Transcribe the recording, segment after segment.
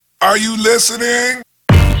Are you listening?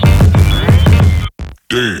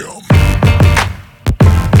 Damn.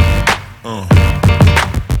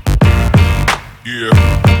 Yeah.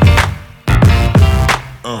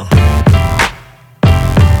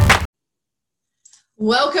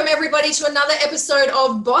 Welcome everybody to another episode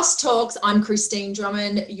of Boss Talks. I'm Christine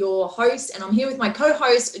Drummond, your host, and I'm here with my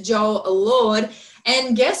co-host Joel Lord.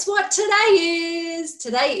 And guess what today is?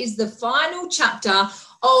 Today is the final chapter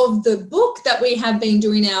of the book that we have been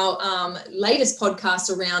doing our latest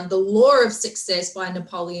podcast around, The Law of Success by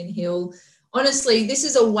Napoleon Hill. Honestly, this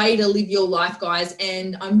is a way to live your life, guys,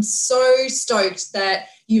 and I'm so stoked that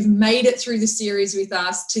you've made it through the series with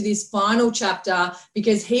us to this final chapter,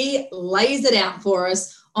 because he lays it out for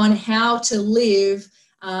us on how to live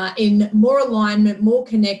in more alignment, more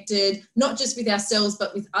connected, not just with ourselves,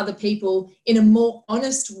 but with other people in a more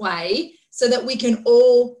honest way, so that we can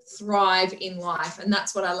all thrive in life. And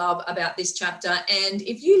that's what I love about this chapter. And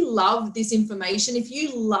if you love this information, if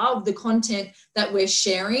you love the content that we're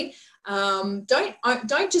sharing, don't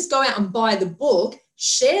just go out and buy the book.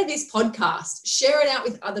 Share this podcast, share it out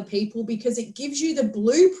with other people, because it gives you the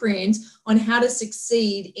blueprint on how to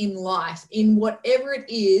succeed in life, in whatever it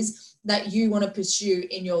is that you want to pursue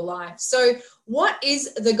in your life. So what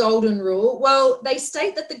is the golden rule? Well, they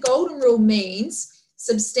state that the golden rule means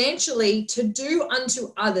substantially to do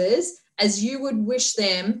unto others as you would wish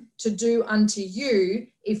them to do unto you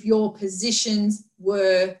if your positions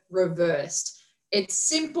were reversed. It's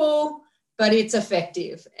simple, but it's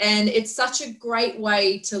effective. And it's such a great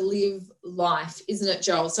way to live life, isn't it,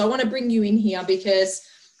 Joel? So I want to bring you in here because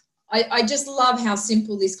I just love how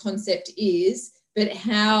simple this concept is, but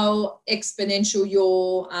how exponential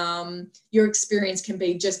your experience can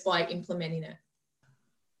be just by implementing it.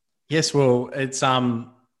 Yes, well, it's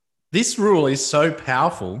this rule is so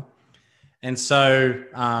powerful and so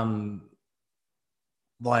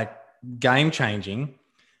like game changing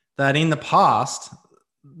that in the past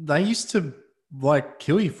they used to like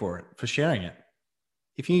kill you for sharing it.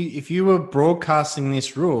 If you were broadcasting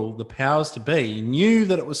this rule, the powers to be knew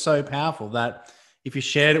that it was so powerful that if you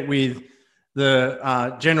shared it with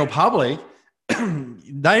the general public,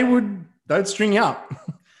 they'd string you up.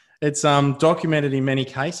 It's documented in many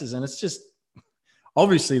cases, and it's just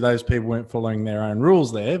obviously those people weren't following their own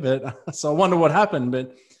rules there. But so I wonder what happened.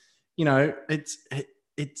 But you know,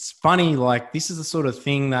 it's funny. Like, this is the sort of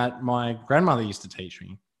thing that my grandmother used to teach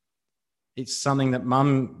me. It's something that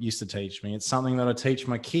mum used to teach me. It's something that I teach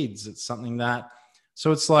my kids. It's something that,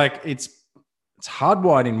 so it's like, it's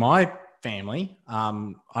hardwired in my family.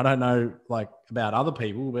 I don't know like about other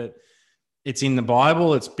people, but it's in the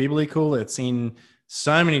Bible. It's biblical. It's in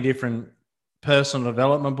so many different personal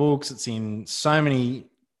development books. It's in so many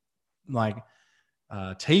like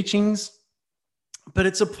teachings, but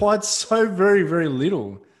it's applied so very, very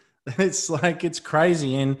little. It's like, it's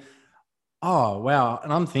crazy. And oh, wow.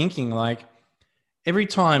 And I'm thinking like every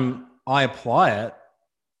time I apply it,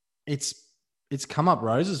 it's come up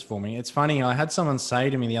roses for me. It's funny. I had someone say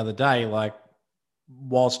to me the other day, like,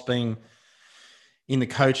 whilst being in the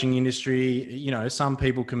coaching industry, you know, some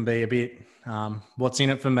people can be a bit, what's in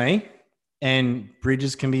it for me, and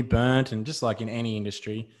bridges can be burnt, and just like in any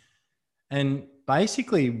industry. And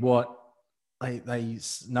basically what they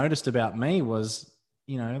noticed about me was,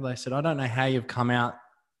 you know, they said, I don't know how you've come out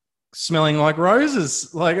smelling like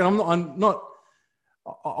roses. Like, I'm not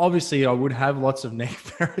obviously I would have lots of neck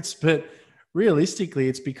ferrets, but realistically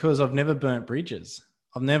it's because I've never burnt bridges.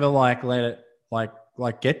 I've never like let it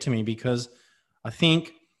like get to me, because I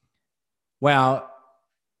think, wow,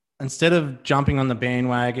 instead of jumping on the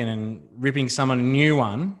bandwagon and ripping someone a new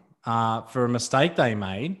one for a mistake they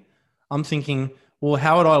made, I'm thinking, well,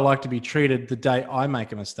 how would I like to be treated the day I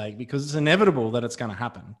make a mistake? Because it's inevitable that it's going to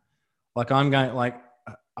happen. Like,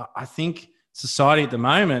 I think society at the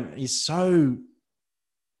moment is so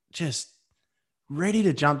just ready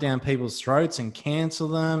to jump down people's throats and cancel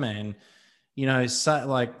them, and, you know,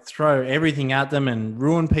 like throw everything at them and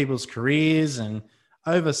ruin people's careers, and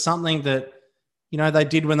over something that, you know, they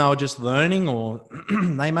did when they were just learning, or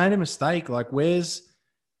they made a mistake. Like, when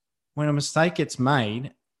a mistake gets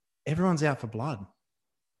made, everyone's out for blood.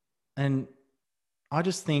 And I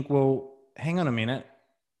just think, well, hang on a minute.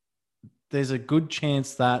 There's a good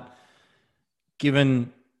chance that,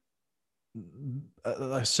 given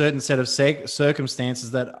a certain set of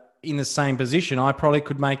circumstances, that in the same position, I probably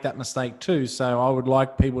could make that mistake too. So I would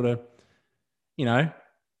like people to, you know,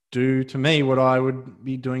 do to me what I would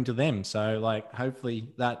be doing to them. So like, hopefully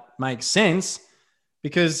that makes sense,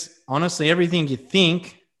 because honestly, everything you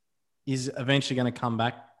think is eventually going to come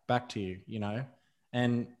back to you, you know?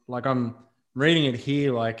 And like, I'm reading it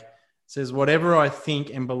here, like, says whatever I think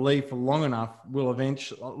and believe for long enough will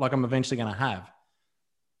I'm eventually going to have.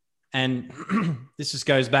 And this just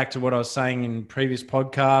goes back to what I was saying in previous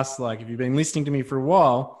podcasts. Like, if you've been listening to me for a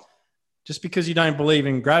while, just because you don't believe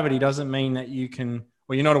in gravity doesn't mean that you can,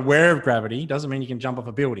 or you're not aware of gravity, doesn't mean you can jump off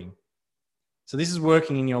a building. So this is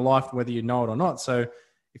working in your life, whether you know it or not. So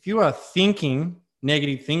if you are thinking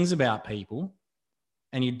negative things about people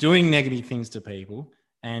and you're doing negative things to people,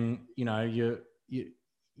 and you're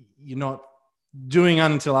not doing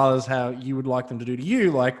unto others how you would like them to do to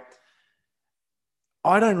you, like,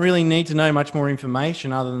 I don't really need to know much more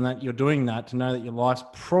information other than that you're doing that to know that your life's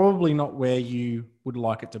probably not where you would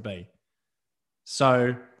like it to be.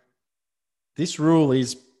 So this rule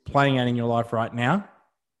is playing out in your life right now.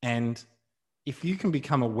 And if you can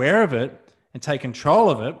become aware of it and take control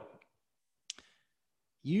of it,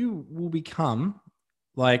 you will become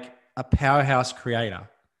like a powerhouse creator.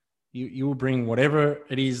 You will bring whatever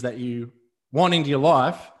it is that you want into your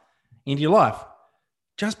life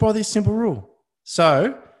just by this simple rule.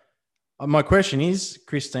 So my question is,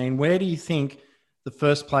 Christine, where do you think the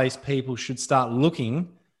first place people should start looking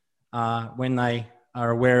when they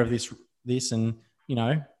are aware of this and,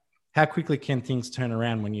 how quickly can things turn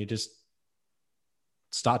around when you just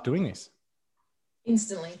start doing this?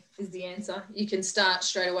 Instantly is the answer. You can start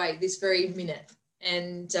straight away, this very minute.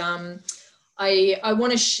 And I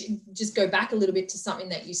want to just go back a little bit to something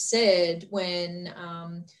that you said when,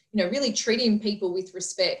 really treating people with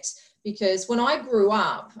respect. Because when I grew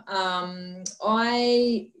up,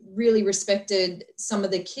 I really respected some of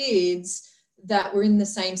the kids that were in the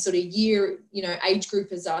same sort of year, age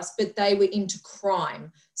group as us, but they were into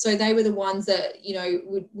crime. So they were the ones that,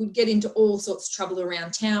 would get into all sorts of trouble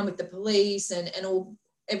around town with the police and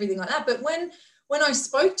everything like that. But when I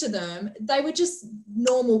spoke to them, they were just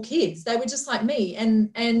normal kids. They were just like me.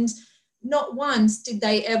 And not once did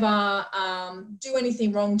they ever do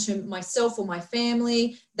anything wrong to myself or my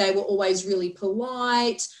family. They were always really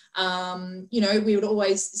polite. We would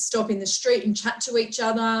always stop in the street and chat to each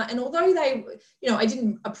other. And although I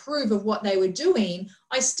didn't approve of what they were doing,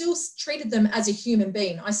 I still treated them as a human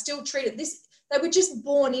being. I still treated this. They were just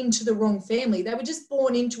born into the wrong family. They were just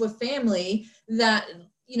born into a family that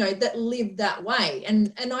that lived that way.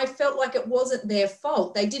 And I felt like it wasn't their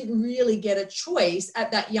fault. They didn't really get a choice at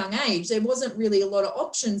that young age. There wasn't really a lot of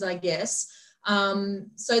options, I guess.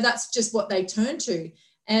 So that's just what they turned to.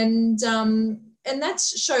 And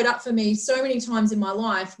that's showed up for me so many times in my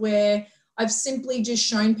life where I've simply just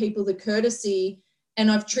shown people the courtesy and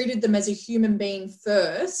I've treated them as a human being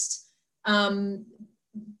first,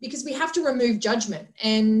 because we have to remove judgment.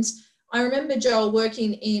 And I remember, Joel,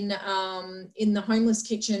 working in the homeless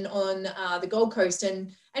kitchen on the Gold Coast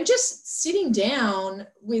and just sitting down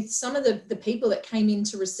with some of the people that came in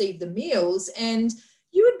to receive the meals. And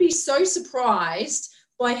you would be so surprised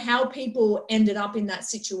by how people ended up in that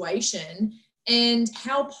situation and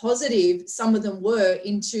how positive some of them were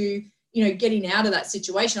into, getting out of that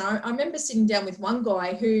situation. I remember sitting down with one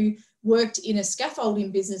guy who worked in a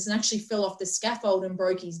scaffolding business and actually fell off the scaffold and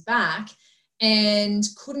broke his back and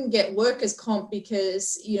couldn't get workers' comp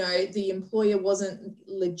because, the employer wasn't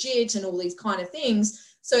legit and all these kind of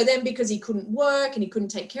things. So then because he couldn't work and he couldn't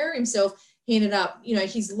take care of himself, he ended up,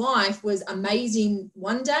 his life was amazing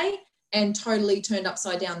one day and totally turned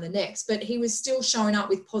upside down the next. But he was still showing up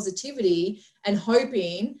with positivity and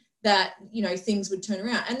hoping that, things would turn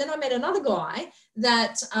around. And then I met another guy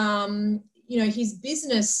that, his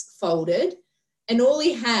business folded and all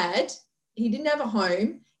he didn't have a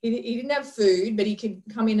home. He didn't have food, but he could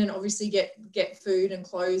come in and obviously get food and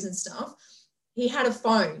clothes and stuff. He had a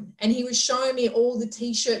phone and he was showing me all the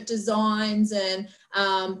t-shirt designs and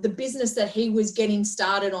the business that he was getting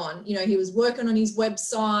started on. He was working on his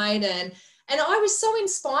website and I was so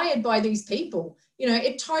inspired by these people.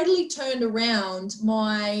 It totally turned around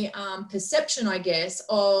my perception, I guess,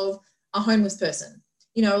 of a homeless person.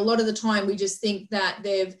 A lot of the time we just think that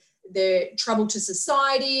they're trouble to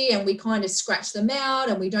society and we kind of scratch them out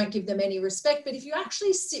and we don't give them any respect. But if you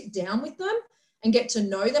actually sit down with them and get to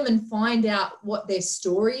know them and find out what their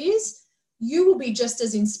story is, you will be just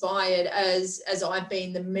as inspired as I've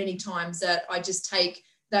been the many times that I just take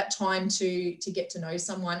that time to get to know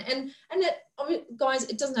someone. And guys,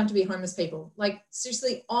 it doesn't have to be homeless people. Like,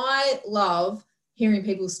 seriously, I love hearing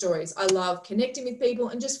people's stories. I love connecting with people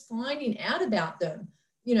and just finding out about them,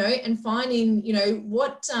 and finding,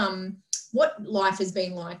 what life has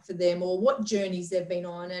been like for them or what journeys they've been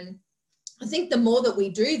on. And I think the more that we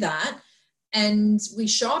do that and we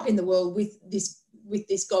show up in the world with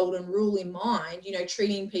this golden rule in mind,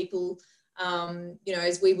 treating people,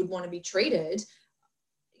 as we would want to be treated,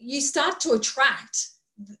 you start to attract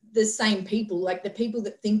the same people, like the people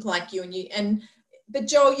that think like you but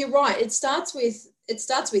Joel, you're right. It starts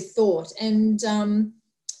with thought, and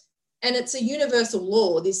it's a universal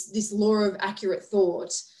law, this law of accurate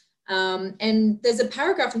thought. And there's a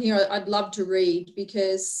paragraph in here I'd love to read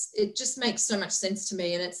because it just makes so much sense to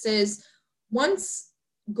me. And it says, once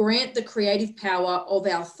grant the creative power of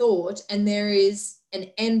our thought, and there is an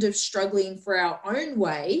end of struggling for our own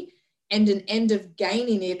way and an end of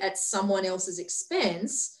gaining it at someone else's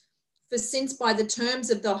expense. For since by the terms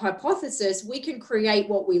of the hypothesis, we can create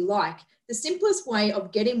what we like. The simplest way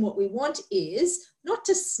of getting what we want is not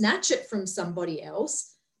to snatch it from somebody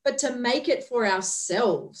else, but to make it for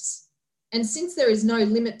ourselves. And since there is no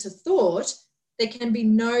limit to thought, there can be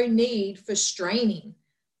no need for straining.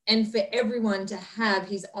 And for everyone to have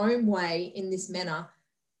his own way in this manner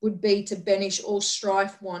would be to banish all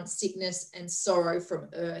strife, want, sickness, and sorrow from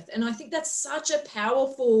earth. And I think that's such a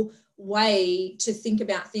powerful way to think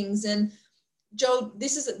about things. And Joel,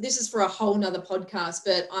 this is for a whole nother podcast,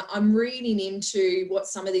 but I'm reading into what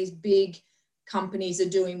some of these big companies are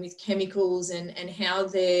doing with chemicals and how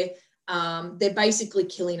they're basically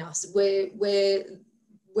killing us. We're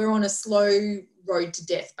on a slow road to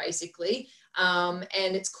death, basically. And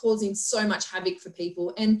it's causing so much havoc for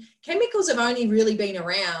people. And chemicals have only really been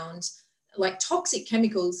around, like toxic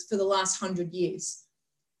chemicals, for the last 100 years.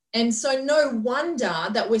 And so no wonder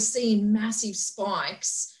that we're seeing massive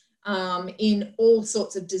spikes in all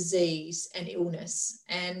sorts of disease and illness.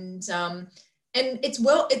 And it's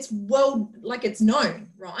like it's known,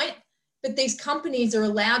 right? But these companies are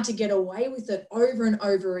allowed to get away with it over and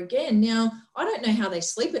over again. Now, I don't know how they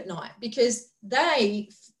sleep at night, because they,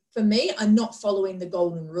 for me, are not following the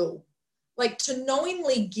golden rule. Like, to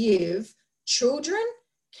knowingly give children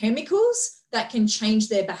chemicals that can change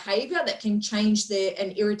their behavior, that can change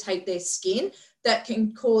and irritate their skin, that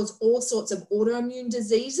can cause all sorts of autoimmune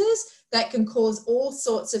diseases, that can cause all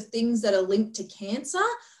sorts of things that are linked to cancer.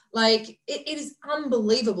 Like, it is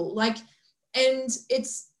unbelievable. Like, and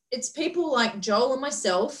it's people like Joel and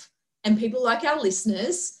myself and people like our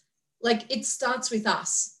listeners. Like, it starts with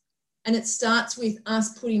us. And it starts with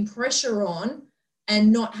us putting pressure on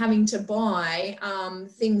and not having to buy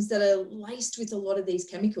things that are laced with a lot of these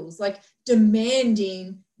chemicals, like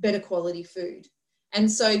demanding better quality food. And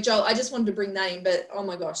so, Joel, I just wanted to bring that in, but oh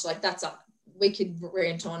my gosh, like we could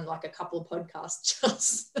rant on like a couple of podcasts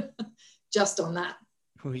just on that.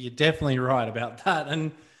 Well, you're definitely right about that.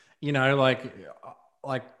 And, you know,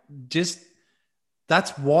 like just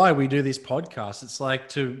that's why we do this podcast. It's like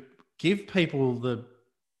to give people the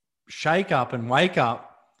shake up and wake up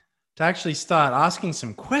to actually start asking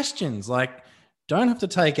some questions. Like, don't have to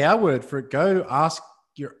take our word for it. Go ask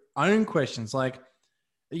your own questions. Like,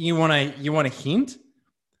 you want a hint?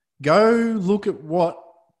 Go look at what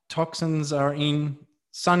toxins are in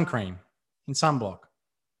sun cream, in sunblock.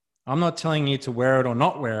 I'm not telling you to wear it or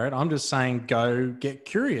not wear it. I'm just saying go get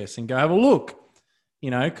curious and go have a look,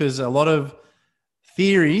 you know, because a lot of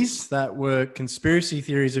theories that were conspiracy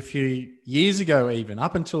theories a few years ago, even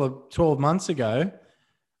up until 12 months ago,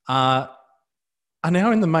 are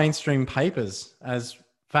now in the mainstream papers as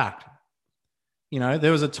fact. You know,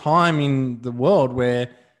 there was a time in the world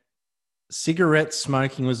where cigarette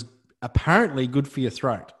smoking was apparently good for your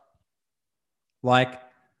throat. Like,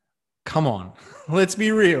 come on, let's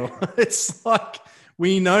be real. It's like,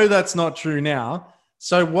 we know that's not true now.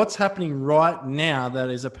 So what's happening right now that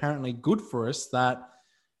is apparently good for us that,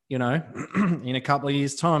 you know, in a couple of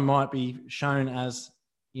years' time might be shown as,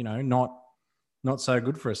 you know, not so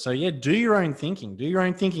good for us. So yeah, do your own thinking.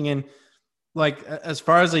 And like, as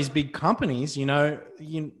far as these big companies, you know,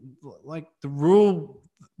 like the rule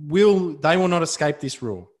they will not escape this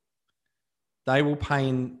rule. They will pay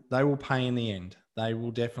in the end. They will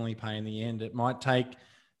definitely pay in the end. It might take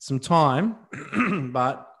some time,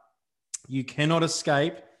 but you cannot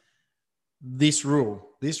escape this rule.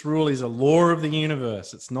 This rule is a law of the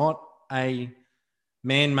universe. It's not a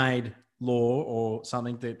man-made law or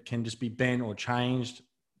something that can just be bent or changed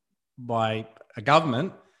by a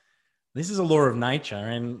government. This is a law of nature,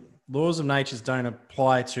 and laws of nature don't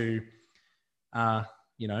apply to,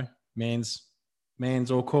 you know, man's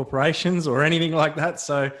or corporations or anything like that.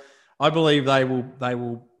 So I believe they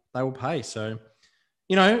will pay. So,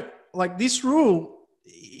 you know, like, this rule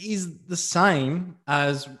is the same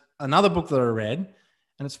as another book that I read.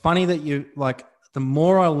 And it's funny that the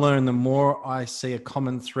more I learn, the more I see a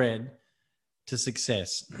common thread to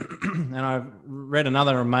success. And I've read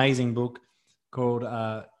another amazing book called,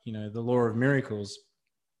 The Law of Miracles.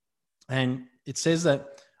 And it says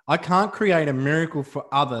that I can't create a miracle for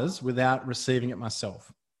others without receiving it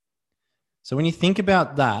myself. So when you think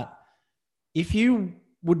about that, if you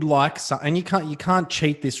would like some, and you can't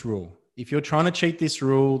cheat this rule. If you're trying to cheat this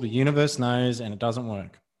rule, the universe knows and it doesn't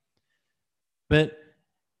work. But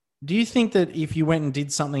do you think that if you went and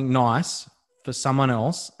did something nice for someone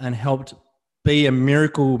else and helped be a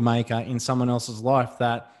miracle maker in someone else's life,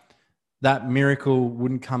 that miracle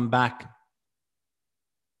wouldn't come back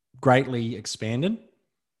greatly expanded?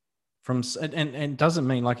 And it doesn't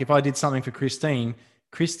mean, like, if I did something for Christine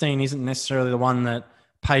isn't necessarily the one that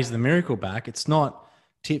pays the miracle back. It's not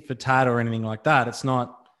tit for tat or anything like that. It's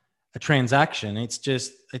not a transaction. It's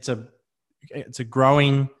just, it's a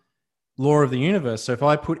growing law of the universe. So if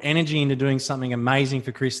I put energy into doing something amazing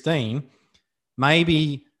for Christine,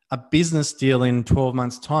 maybe a business deal in 12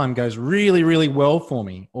 months' time goes really, really well for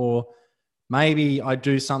me. Or maybe I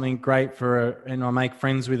do something great and I make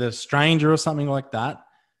friends with a stranger or something like that,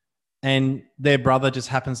 and their brother just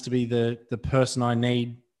happens to be the person I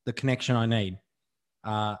need, the connection I need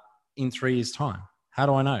in 3 years' time. How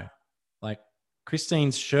do I know? Like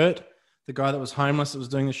Christine's shirt, the guy that was homeless that was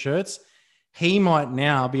doing the shirts, he might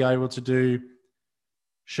now be able to do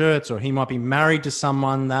shirts, or he might be married to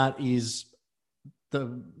someone that is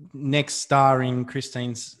the next star in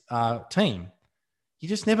Christine's team. You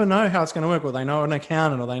just never know how it's going to work, or they know an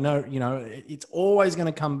accountant, or they know, it's always going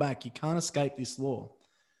to come back. You can't escape this law.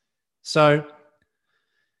 So,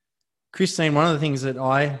 Christine, one of the things that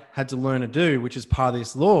I had to learn to do, which is part of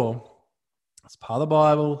this law, it's part of the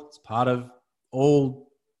Bible, it's part of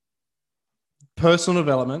all personal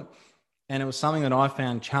development, and it was something that I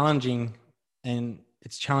found challenging, and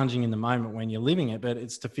it's challenging in the moment when you're living it, but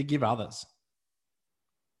it's to forgive others.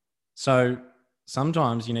 So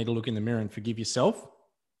sometimes you need to look in the mirror and forgive yourself.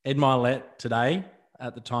 Ed Milet today,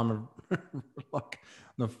 at the time of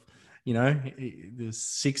the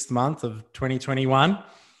 6th month of 2021,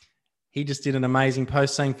 he just did an amazing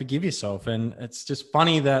post saying, forgive yourself. And it's just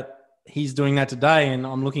funny that he's doing that today. And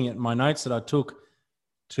I'm looking at my notes that I took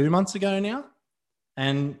 2 months ago now.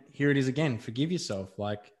 And here it is again, forgive yourself.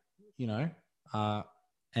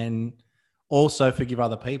 And also forgive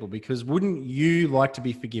other people, because wouldn't you like to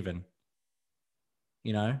be forgiven?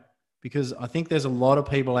 Because I think there's a lot of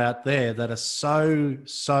people out there that are so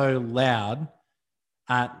loud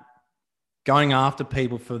at going after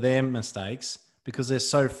people for their mistakes because they're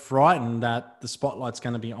so frightened that the spotlight's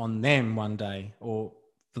going to be on them one day, or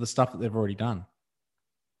for the stuff that they've already done.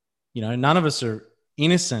 None of us are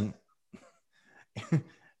innocent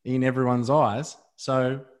in everyone's eyes.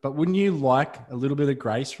 So, but wouldn't you like a little bit of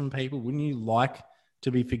grace from people? Wouldn't you like to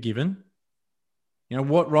be forgiven?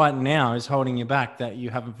 What right now is holding you back that you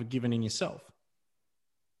haven't forgiven in yourself?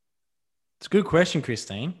 It's a good question,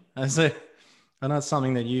 Christine. I know it's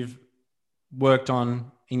something that you've worked on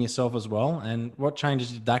in yourself as well. And what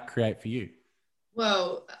changes did that create for you?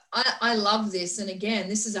 Well, I love this. And again,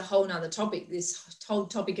 this is a whole nother topic, this whole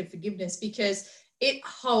topic of forgiveness, because it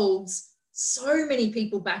holds so many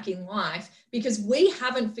people back in life because we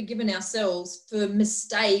haven't forgiven ourselves for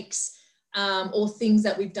mistakes or things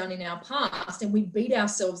that we've done in our past, and we beat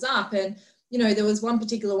ourselves up. And there was one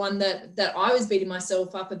particular one that I was beating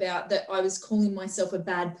myself up about, that I was calling myself a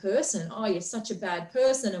bad person. Oh, you're such a bad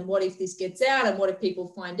person, and what if this gets out, and what if people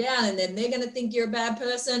find out, and then they're going to think you're a bad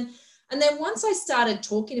person. And then once I started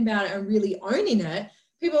talking about it and really owning it,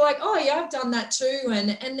 people are like, oh yeah, I've done that too.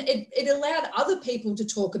 And it allowed other people to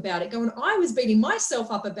talk about it, going, I was beating myself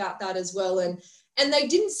up about that as well. And they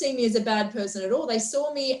didn't see me as a bad person at all. They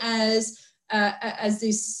saw me as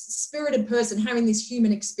this spirited person having this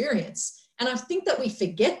human experience. And I think that we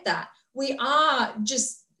forget that. We are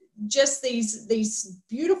just these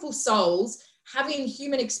beautiful souls having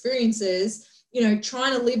human experiences,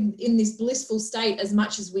 trying to live in this blissful state as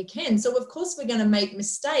much as we can. So of course we're going to make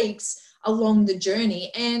mistakes along the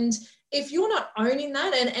journey. And if you're not owning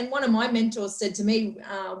that, and one of my mentors said to me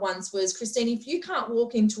once was, Christine, if you can't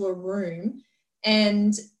walk into a room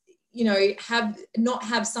and not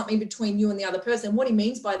have something between you and the other person, what he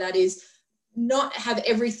means by that is not have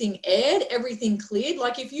everything aired, everything cleared.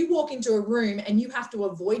 Like if you walk into a room and you have to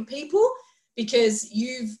avoid people because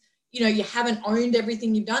you haven't owned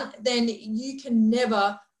everything you've done, then you can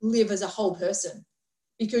never live as a whole person,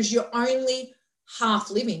 because you're only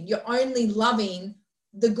half living. You're only loving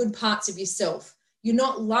the good parts of yourself. You're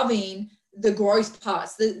not loving the growth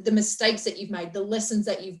parts, the mistakes that you've made, the lessons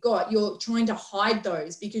that you've got. You're trying to hide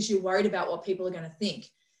those because you're worried about what people are going to think,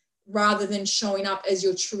 rather than showing up as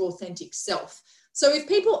your true, authentic self. So if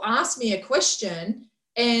people ask me a question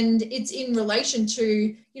and it's in relation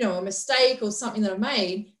to, a mistake or something that I've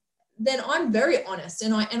made, then I'm very honest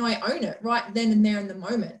and I own it right then and there in the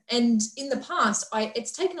moment. And in the past,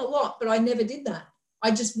 it's taken a lot, but I never did that.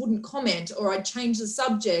 I just wouldn't comment, or I'd change the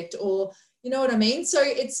subject, or, You know what I mean? So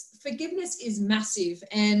it's forgiveness is massive,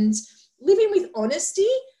 and living with honesty.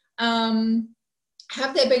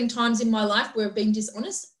 Have there been times in my life where I've been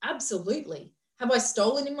dishonest? Absolutely. Have I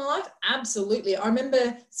stolen in my life? Absolutely. I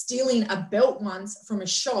remember stealing a belt once from a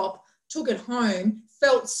shop, took it home,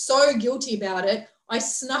 felt so guilty about it. I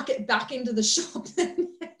snuck it back into the shop the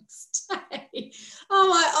next day.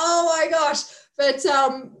 Oh my gosh. But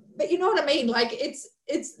you know what I mean? Like it's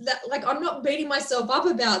that, like, I'm not beating myself up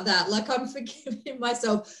about that. Like, I'm forgiving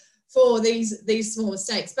myself for these small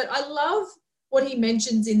mistakes. But I love what he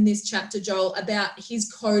mentions in this chapter, Joel, about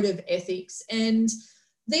his code of ethics. And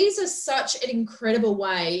these are such an incredible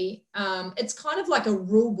way. It's kind of like a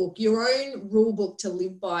rule book, your own rule book to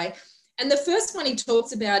live by. And the first one he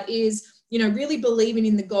talks about is, really believing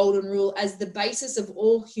in the golden rule as the basis of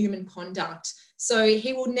all human conduct. So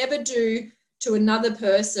he will never do to another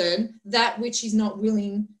person that which he's not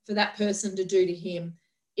willing for that person to do to him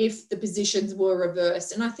if the positions were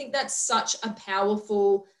reversed. And I think that's such a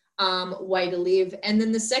powerful way to live. And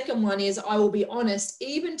then the second one is, I will be honest,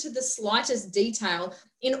 even to the slightest detail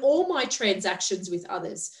in all my transactions with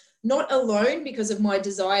others, not alone because of my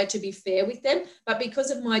desire to be fair with them, but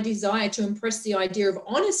because of my desire to impress the idea of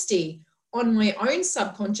honesty on my own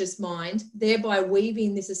subconscious mind, thereby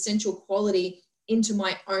weaving this essential quality into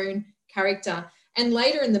my own character. And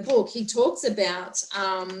later in the book, he talks about,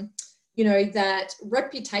 that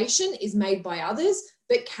reputation is made by others,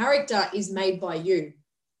 but character is made by you.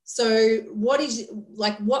 So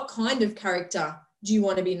what kind of character do you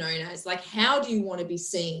want to be known as? Like, how do you want to be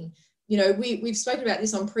seen? We've spoken about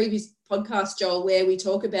this on previous podcasts, Joel, where we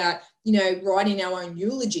talk about, writing our own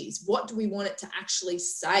eulogies. What do we want it to actually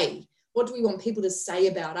say? What do we want people to say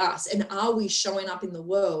about us? And are we showing up in the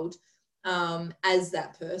world as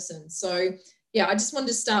that person? So, yeah, I just wanted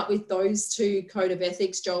to start with those two code of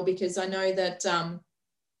ethics, Joel, because I know that,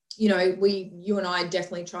 you and I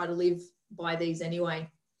definitely try to live by these anyway.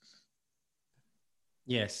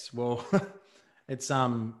 Yes. Well, it's,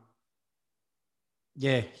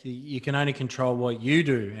 you can only control what you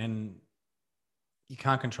do, and you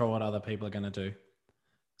can't control what other people are going to do.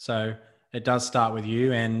 So it does start with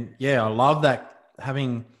you. And yeah, I love that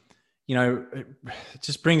having, it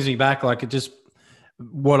just brings me back, like,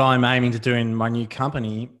 what I'm aiming to do in my new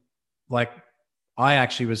company. Like, I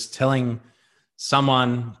actually was telling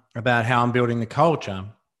someone about how I'm building the culture,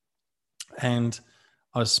 and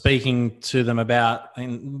I was speaking to them about,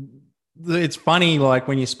 and it's funny, like,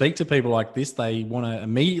 when you speak to people like this, they want to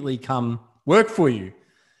immediately come work for you,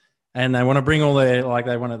 and they want to bring all their, like,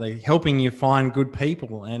 they're helping you find good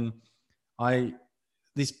people. And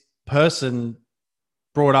this person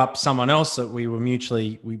brought up someone else that we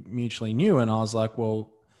mutually knew. And I was like,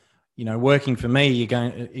 well, working for me,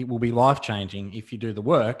 it will be life-changing if you do the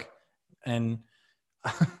work. And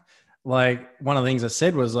like, one of the things I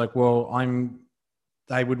said was like, well,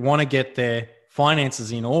 they would want to get their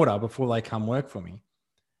finances in order before they come work for me.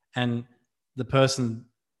 And the person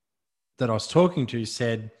that I was talking to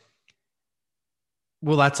said,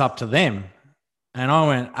 well, that's up to them. And I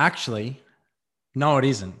went, actually, no, it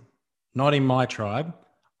isn't. Not in my tribe.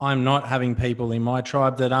 I'm not having people in my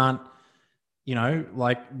tribe that aren't,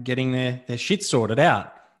 like, getting their shit sorted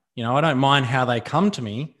out. I don't mind how they come to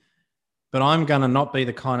me, but I'm going to not be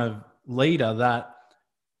the kind of leader that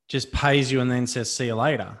just pays you and then says, see you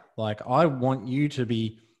later. Like, I want you to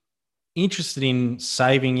be interested in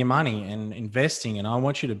saving your money and investing, and I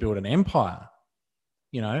want you to build an empire,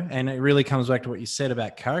 and it really comes back to what you said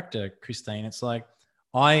about character, Christine. It's like,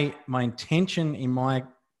 my intention in my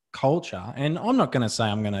culture, and I'm not going to say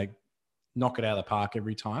I'm going to knock it out of the park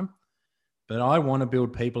every time, but I want to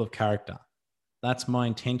build people of character. That's my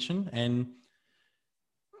intention. And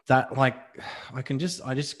that, like, I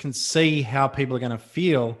just can see how people are going to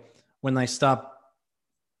feel when they start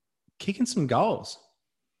kicking some goals,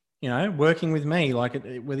 working with me, like,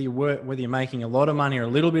 whether you're making a lot of money or a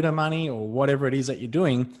little bit of money or whatever it is that you're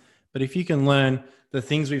doing. But if you can learn the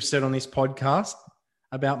things we've said on this podcast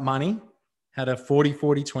about money, how to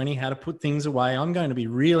 40-40-20, how to put things away, I'm going to be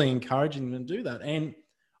really encouraging them to do that. And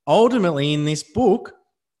ultimately, in this book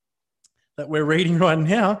that we're reading right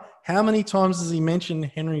now, how many times does he mention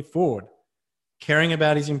Henry Ford caring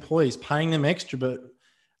about his employees, paying them extra, but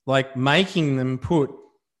like making them put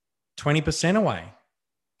 20% away?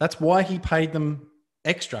 That's why he paid them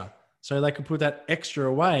extra, so they could put that extra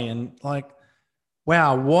away. And like,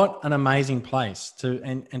 wow, what an amazing place to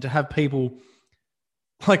have people.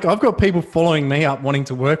 Like, I've got people following me up wanting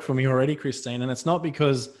to work for me already, Christine. And it's not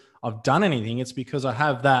because I've done anything. It's because I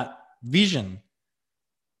have that vision.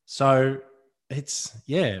 So it's,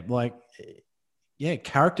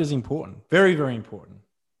 character is important. Very, very important.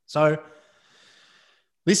 So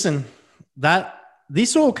Listen, that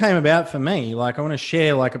this all came about for me. Like, I want to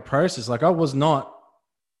share like a process. Like, I was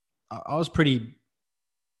pretty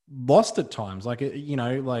lost at times. Like,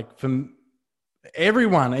 like from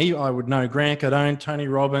everyone, I would know Grant Cardone, Tony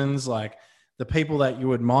Robbins, like the people that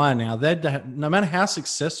you admire now, no matter how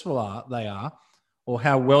successful they are or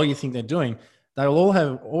how well you think they're doing, they'll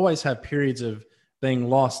always have periods of being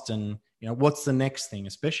lost and, what's the next thing,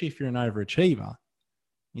 especially if you're an overachiever.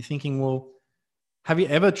 You're thinking, well, have you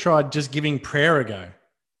ever tried just giving prayer a go?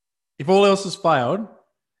 If all else has failed,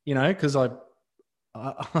 because I'm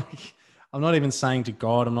not even saying to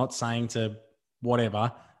God, I'm not saying to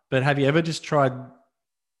whatever, but have you ever just tried,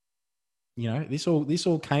 this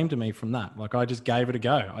all came to me from that. Like, I just gave it a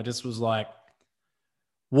go. I just was like,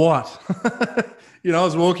 what? I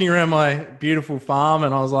was walking around my beautiful farm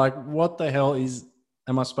and I was like, what the hell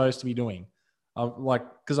am I supposed to be doing?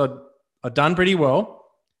 Because I'd done pretty well.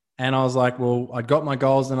 And I was like, well, I'd got my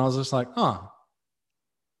goals and I was just like, oh,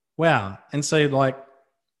 wow. And so like,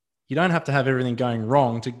 you don't have to have everything going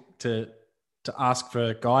wrong to ask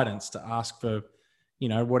for guidance, to ask for,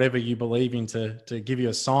 whatever you believe in to give you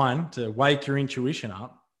a sign, to wake your intuition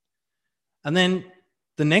up. And then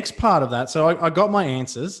the next part of that, so I got my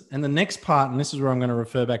answers, and the next part, and this is where I'm going to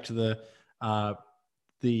refer back to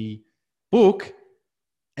the book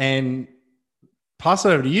and pass it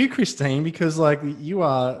over to you, Christine, because like you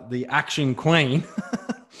are the action queen.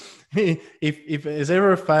 if there's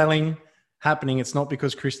ever a failing happening, it's not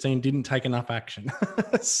because Christine didn't take enough action.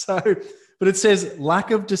 But it says lack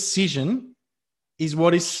of decision is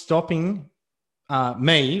what is stopping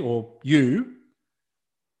me or you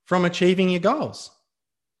from achieving your goals.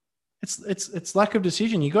 It's lack of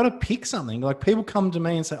decision. You got to pick something. Like, people come to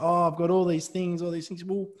me and say, oh, I've got all these things.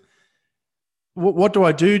 Well, what do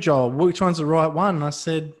I do, Joel? Which one's the right one? And I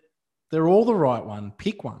said, they're all the right one.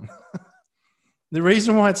 Pick one. The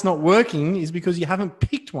reason why it's not working is because you haven't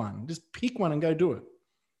picked one. Just pick one and go do it.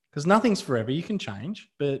 Because nothing's forever. You can change,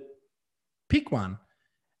 but pick one.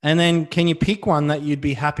 And then can you pick one that you'd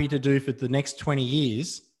be happy to do for the next 20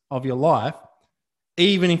 years of your life,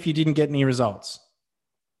 even if you didn't get any results?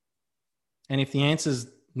 And if the answer's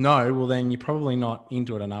no, well, then you're probably not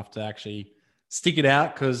into it enough to actually stick it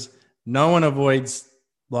out, because no one avoids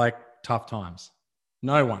like tough times.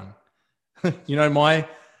 No one.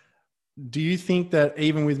 Do you think that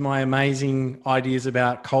even with my amazing ideas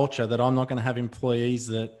about culture, that I'm not going to have employees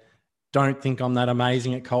that don't think I'm that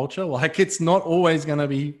amazing at culture? Like, it's not always going to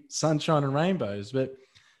be sunshine and rainbows, but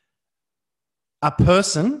a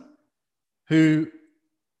person who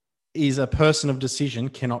is a person of decision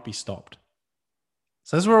cannot be stopped.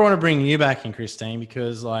 So this is where I want to bring you back in, Christine,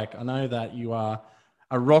 because like, I know that you are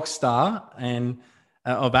a rock star and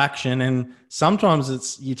of action, and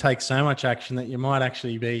sometimes you take so much action that you might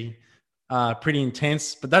actually be pretty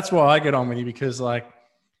intense. But that's why I get on with you, because like,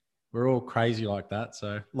 we're all crazy like that.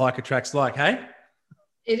 So like attracts like, hey?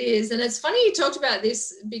 It is. And it's funny you talked about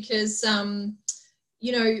this because,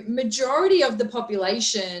 majority of the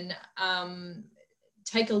population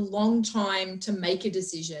take a long time to make a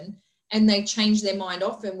decision, and they change their mind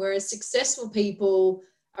often, whereas successful people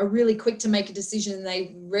are really quick to make a decision and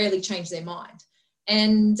they rarely change their mind.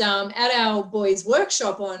 And at our boys'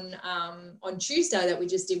 workshop on Tuesday that we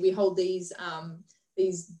just did, we hold these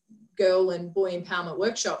girl and boy empowerment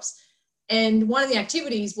workshops. And one of the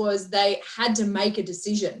activities was they had to make a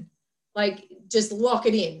decision, like just lock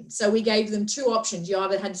it in. So we gave them two options. You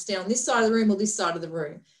either had to stay on this side of the room or this side of the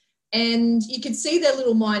room. And you could see their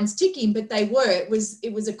little minds ticking, but it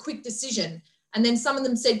was a quick decision. And then some of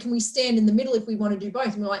them said, can we stand in the middle if we want to do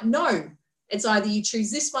both? And we're like, no, it's either you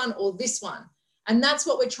choose this one or this one. And that's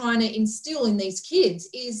what we're trying to instill in these kids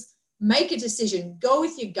is make a decision, go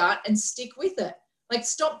with your gut and stick with it. Like,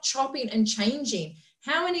 stop chopping and changing.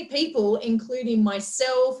 How many people, including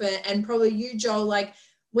myself and probably you, Joel, like,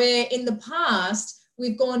 where in the past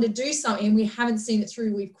we've gone to do something and we haven't seen it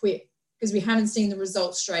through, we've quit because we haven't seen the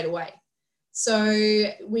results straight away. So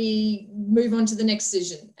we move on to the next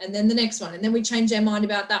decision and then the next one, and then we change our mind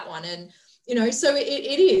about that one. And, so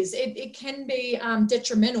it can be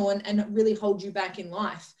detrimental and really hold you back in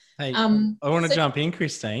life. Hey, I want to jump in,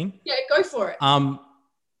 Christine. Yeah, go for it.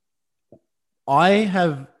 I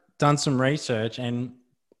have done some research, and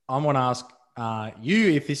I want to ask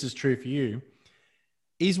you if this is true for you.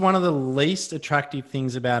 Is one of the least attractive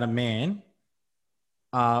things about a man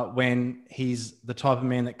when he's the type of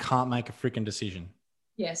man that can't make a freaking decision?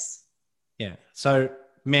 Yes. Yeah. So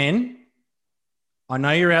men, I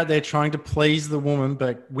know you're out there trying to please the woman,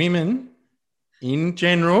 but women in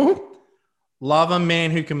general love a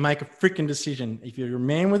man who can make a freaking decision. If you're a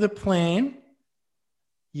man with a plan,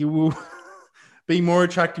 you will be more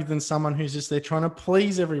attractive than someone who's just there trying to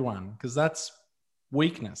please everyone, because that's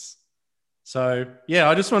weakness. So yeah,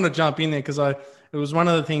 I just want to jump in there because it was one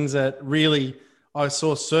of the things that really I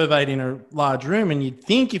saw surveyed in a large room, and you'd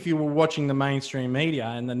think if you were watching the mainstream media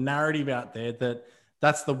and the narrative out there that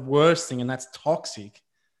that's the worst thing and that's toxic.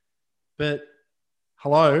 But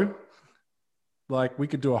hello, like we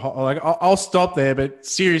could do I'll stop there, but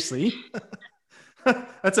seriously,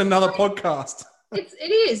 that's another podcast.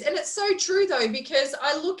 It is. And it's so true though, because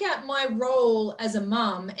I look at my role as a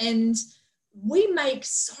mum, and we make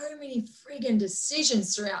so many friggin'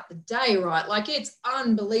 decisions throughout the day, right? Like it's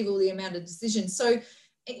unbelievable the amount of decisions. So,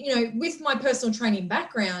 you know, with my personal training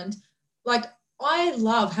background, like I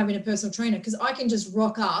love having a personal trainer because I can just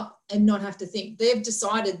rock up and not have to think. They've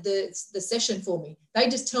decided the session for me. They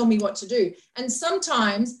just tell me what to do. And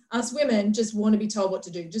sometimes us women just want to be told what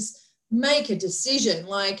to do. Just make a decision.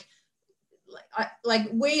 Like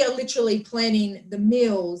we are literally planning the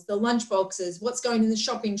meals, the lunch boxes, what's going in the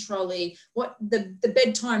shopping trolley, what the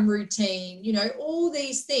bedtime routine, you know, all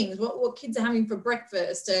these things, what kids are having for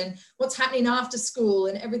breakfast and what's happening after school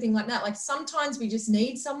and everything like that. Like sometimes we just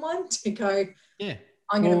need someone to go, yeah,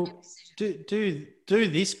 I'm going to make a decision. Do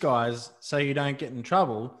this, guys, so you don't get in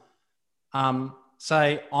trouble.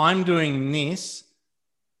 Say, I'm doing this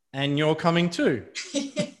and you're coming too.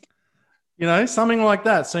 You know, something like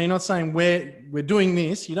that. So you're not saying we're doing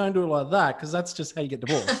this. You don't do it like that because that's just how you get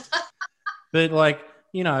divorced. But like,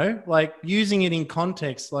 you know, like using it in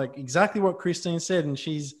context, like exactly what Christine said. And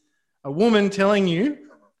she's a woman telling you,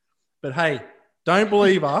 but hey, don't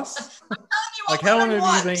believe us. Like how long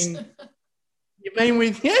have you been? You've been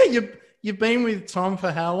with, you've been with Tom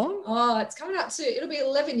for how long? Oh, it's coming up to, it'll be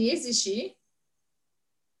 11 years this year.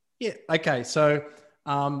 Yeah. Okay. So,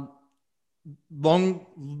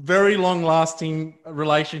 very long lasting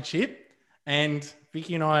relationship, and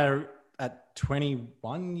Vicky and I are at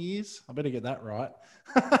 21 years. I better get that right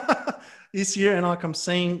this year. And like I'm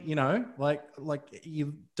seeing, you know, like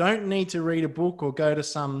you don't need to read a book or go to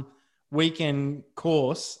some weekend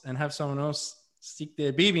course and have someone else stick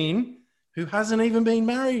their bib in who hasn't even been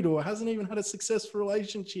married or hasn't even had a successful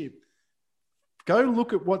relationship. Go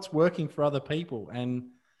look at what's working for other people. And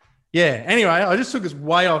yeah, anyway, I just took us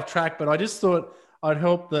way off track, but I just thought I'd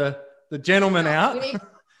help the gentlemen out.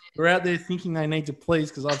 We're out there thinking they need to please,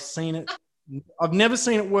 because I've seen it. I've never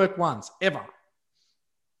seen it work once, ever.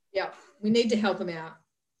 Yeah, we need to help them out.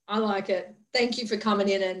 I like it. Thank you for coming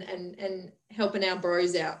in and helping our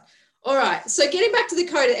bros out. All right, so getting back to the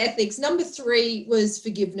code of ethics, number 3 was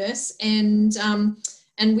forgiveness.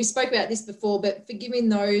 And we spoke about this before, but forgiving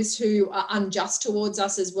those who are unjust towards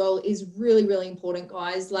us as well is really, really important,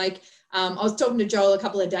 guys. Like I was talking to Joel a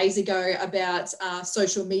couple of days ago about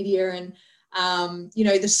social media and, you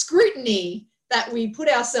know, the scrutiny that we put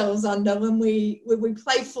ourselves under when we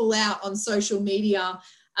play full out on social media,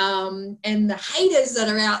 and the haters that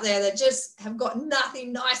are out there that just have got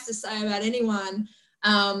nothing nice to say about anyone.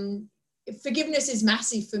 Forgiveness is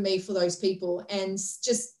massive for me for those people, and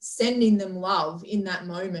just sending them love in that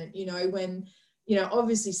moment, you know, when, you know,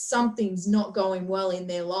 obviously something's not going well in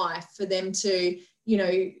their life, for them to, you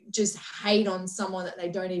know, just hate on someone that they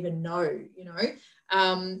don't even know, you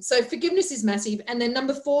know. So forgiveness is massive. And then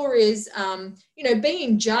number 4 is, you know,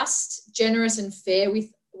 being just, generous and fair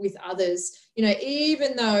with others. You know,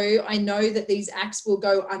 even though I know that these acts will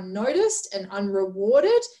go unnoticed and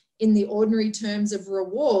unrewarded in the ordinary terms of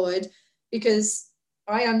reward, because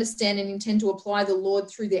I understand and intend to apply the Lord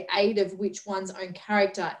through the aid of which one's own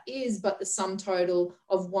character is but the sum total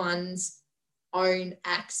of one's own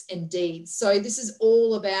acts and deeds. So this is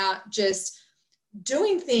all about just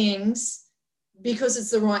doing things because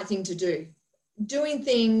it's the right thing to do. Doing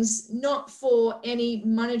things not for any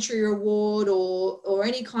monetary reward or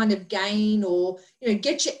any kind of gain, or, you know,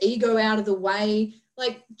 get your ego out of the way.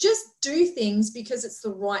 Like, just do things because it's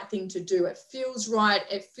the right thing to do. It feels right.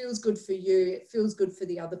 It feels good for you. It feels good for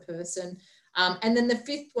the other person. And then the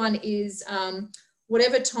 5th one is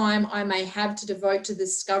whatever time I may have to devote to the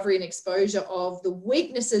discovery and exposure of the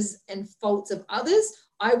weaknesses and faults of others,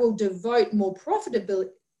 I will devote more profitably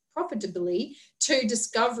to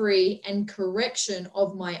discovery and correction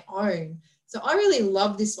of my own. So I really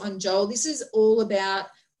love this one, Joel. This is all about,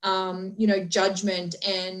 you know, judgment,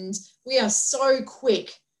 and we are so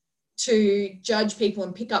quick to judge people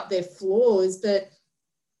and pick up their flaws, but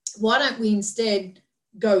why don't we instead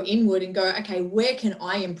go inward and go, okay, where can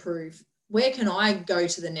I improve? Where can I go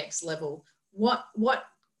to the next level? What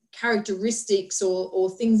characteristics or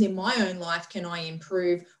things in my own life can I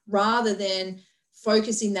improve, rather than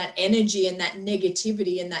focusing that energy and that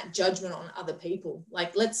negativity and that judgment on other people?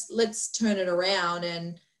 Like, let's turn it around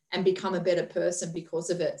and become a better person because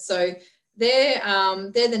of it. So they're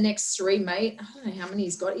the next three, mate. I don't know how many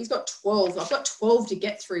he's got. He's got 12. I've got 12 to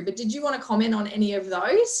get through. But did you want to comment on any of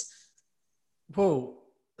those? Well,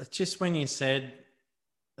 just when you said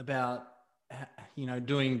about,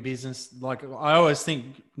 doing business, like I always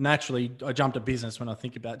think naturally I jump to business when I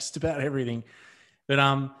think about just about everything.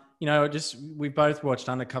 But, we both watched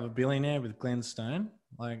Undercover Billionaire with Glenn Stone.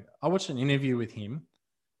 Like I watched an interview with him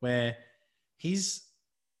where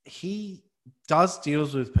he does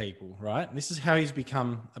deals with people, right? This is how he's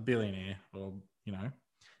become a billionaire,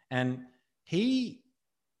 and he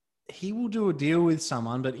will do a deal with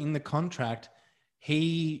someone, but in the contract,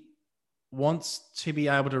 he wants to be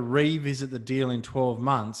able to revisit the deal in 12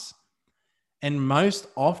 months. And most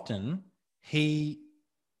often he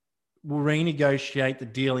will renegotiate the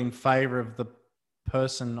deal in favor of the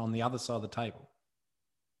person on the other side of the table.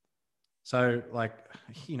 So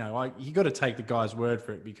you got to take the guy's word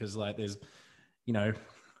for it because there's,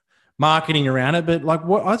 marketing around it. But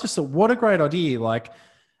I just thought, what a great idea.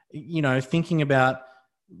 Thinking about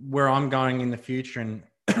where I'm going in the future and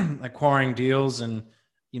acquiring deals and,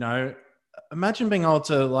 imagine being able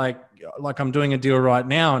to like I'm doing a deal right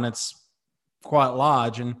now and it's quite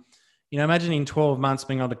large. And, imagine in 12 months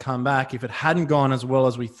being able to come back if it hadn't gone as well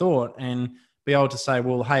as we thought and be able to say,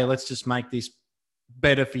 well, hey, let's just make this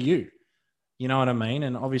better for you. You know what I mean?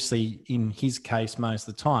 And obviously in his case, most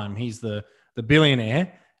of the time, he's the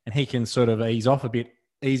billionaire and he can sort of ease off a bit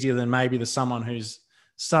easier than maybe someone who's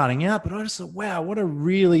starting out. But I just thought, wow, what a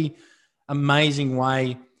really amazing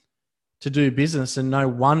way to do business. And no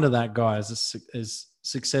wonder that guy is as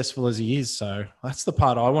successful as he is. So that's the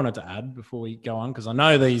part I wanted to add before we go on, because I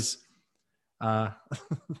know these 13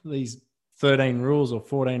 rules or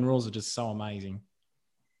 14 rules are just so amazing.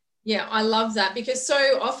 Yeah, I love that, because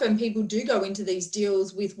so often people do go into these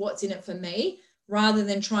deals with what's in it for me rather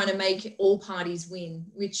than trying to make all parties win,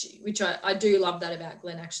 which I do love that about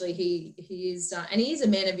Glenn. Actually, he is, and he is a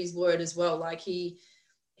man of his word as well. Like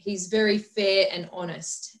he's very fair and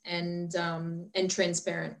honest and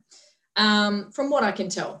transparent, from what I can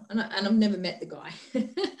tell. And I've never met the guy.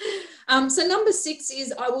 So number 6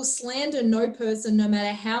 is, I will slander no person, no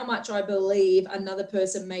matter how much I believe another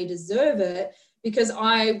person may deserve it, because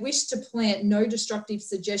I wish to plant no destructive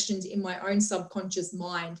suggestions in my own subconscious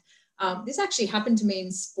mind. This actually happened to me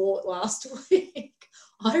in sport last week.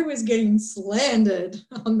 I was getting slandered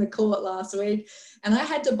on the court last week and I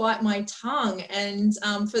had to bite my tongue. And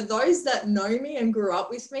for those that know me and grew up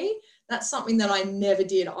with me, that's something that I never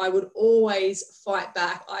did. I would always fight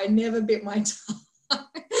back. I never bit my tongue.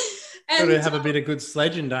 Got to have a bit of good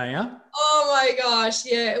sledging, don't you? Oh my gosh,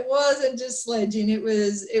 yeah, it wasn't just sledging; it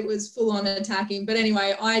was full on attacking. But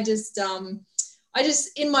anyway, I just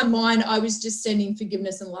in my mind, I was just sending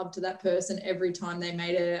forgiveness and love to that person every time they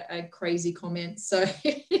made a crazy comment. So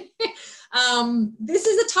this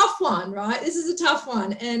is a tough one, right? This is a tough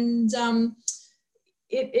one, and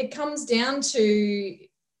it comes down to,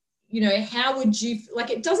 how would you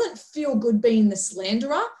it doesn't feel good being the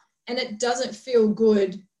slanderer, and it doesn't feel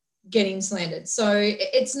good getting slandered. So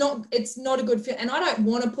it's not a good feel, and I don't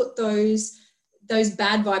want to put those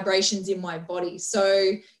bad vibrations in my body.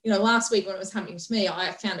 So last week when it was happening to me,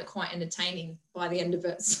 I found it quite entertaining by the end of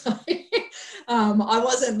it. So I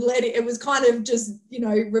wasn't letting it, was kind of just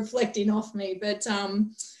reflecting off me. But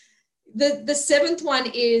the 7th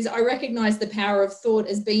one is, I recognize the power of thought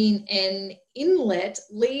as being an inlet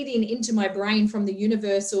leading into my brain from the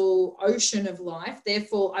universal ocean of life.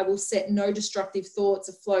 Therefore, I will set no destructive thoughts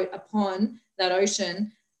afloat upon that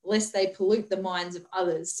ocean, lest they pollute the minds of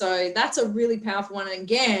others. So that's a really powerful one. And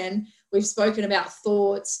again, we've spoken about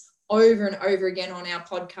thoughts over and over again on our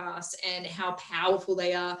podcast and how powerful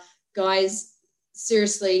they are. Guys,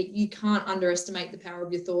 seriously, you can't underestimate the power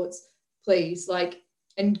of your thoughts, please.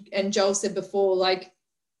 And Joel said before,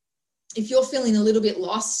 if you're feeling a little bit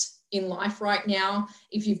lost in life right now,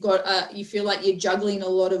 if you've got you feel like you're juggling a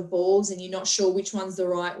lot of balls and you're not sure which one's the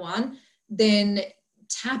right one, then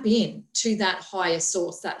tap in to that higher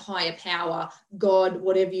source, that higher power, God,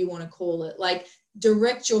 whatever you want to call it.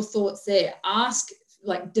 Direct your thoughts there. Ask,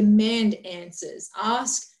 demand answers.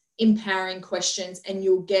 Ask empowering questions and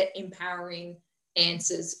you'll get empowering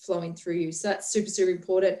answers flowing through you. So that's super, super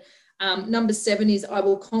important. Number 7 is, I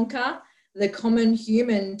will conquer the common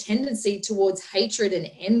human tendency towards hatred and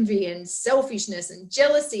envy and selfishness and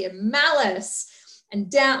jealousy and malice and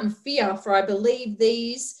doubt and fear, for I believe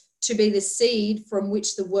these to be the seed from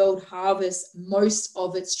which the world harvests most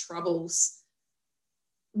of its troubles.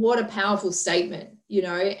 What a powerful statement,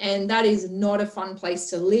 and that is not a fun place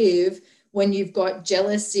to live when you've got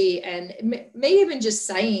jealousy and me even just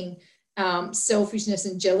saying selfishness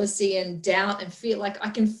and jealousy and doubt and fear. Like I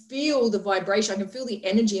can feel the vibration, I can feel the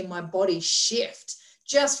energy in my body shift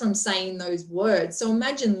just from saying those words. So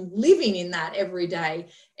imagine living in that every day.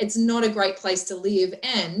 It's not a great place to live.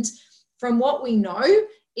 And from what we know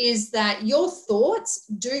is that your thoughts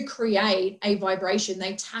do create a vibration.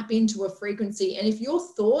 They tap into a frequency. And if your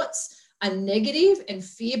thoughts are negative and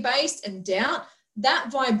fear-based and doubt,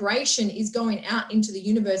 that vibration is going out into the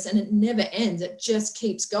universe and it never ends. It just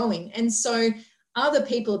keeps going. And so other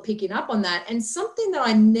people are picking up on that. And something that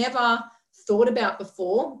I never thought about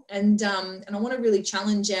before, and I want to really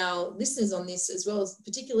challenge our listeners on this as well, as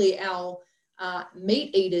particularly our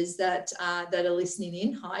meat eaters that are listening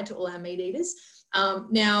in. Hi to all our meat eaters.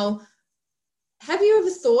 Now, have you ever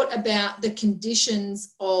thought about the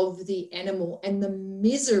conditions of the animal and the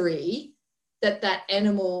misery that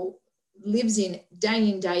animal lives in,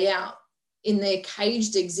 day out in their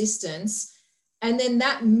caged existence? And then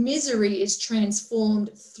that misery is transformed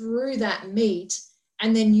through that meat,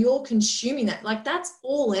 and then you're consuming that. Like that's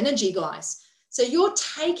all energy, guys. So you're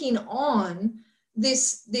taking on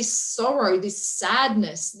this sorrow, this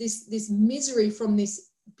sadness, this misery from this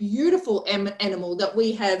beautiful animal that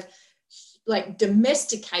we have like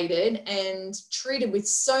domesticated and treated with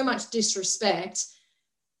so much disrespect.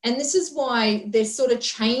 And this is why they're sort of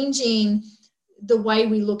changing the way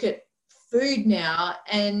we look at food now,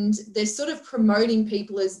 and they're sort of promoting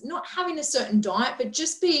people as not having a certain diet, but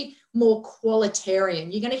just be more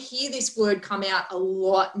qualitarian. You're going to hear this word come out a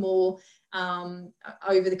lot more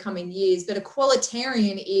over the coming years, but a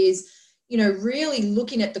qualitarian is, really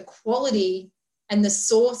looking at the quality and the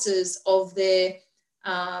sources of their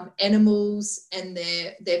animals and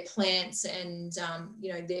their plants and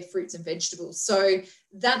their fruits and vegetables. So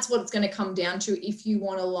that's what it's going to come down to. If you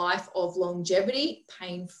want a life of longevity,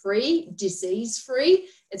 pain-free, disease-free,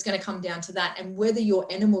 it's going to come down to that. And whether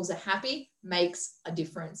your animals are happy makes a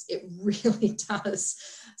difference. It really does.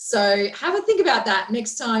 So have a think about that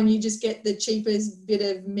next time you just get the cheapest bit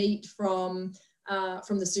of meat from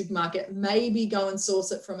the supermarket. Maybe go and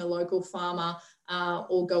source it from a local farmer,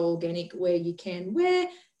 or go organic where you can, where,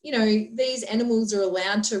 these animals are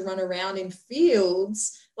allowed to run around in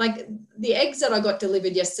fields. Like the eggs that I got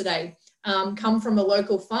delivered yesterday come from a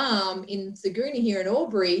local farm in Thagoona here in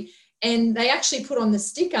Albury, and they actually put on the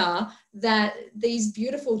sticker that these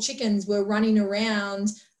beautiful chickens were running around,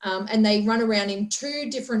 and they run around in 2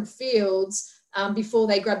 different fields before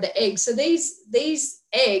they grab the eggs. So these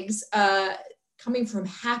eggs are coming from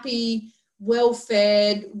happy,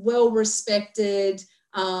 well-fed, well-respected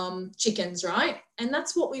chickens, right? And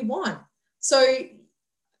that's what we want. So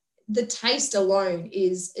the taste alone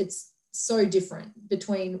it's so different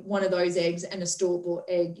between one of those eggs and a store-bought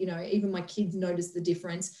egg. Even my kids notice the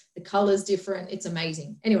difference. The color's different. It's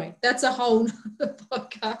amazing. Anyway, that's a whole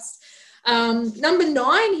podcast. Number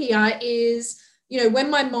 9 here is, when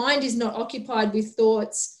my mind is not occupied with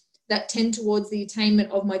thoughts that tend towards the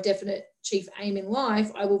attainment of my definite chief aim in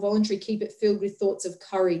life, I will voluntarily keep it filled with thoughts of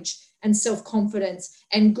courage and self-confidence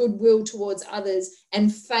and goodwill towards others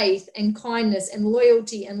and faith and kindness and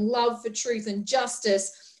loyalty and love for truth and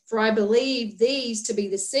justice. For I believe these to be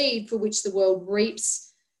the seed for which the world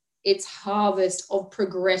reaps its harvest of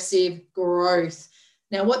progressive growth.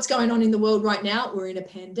 Now, what's going on in the world right now? We're in a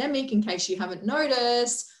pandemic, in case you haven't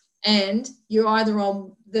noticed, and you're either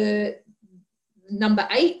on the number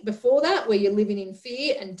 8 before that, where you're living in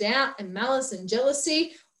fear and doubt and malice and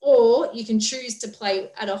jealousy, or you can choose to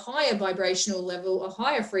play at a higher vibrational level, a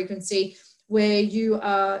higher frequency, where you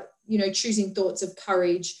are, choosing thoughts of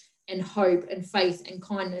courage and hope and faith and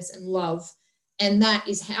kindness and love. And that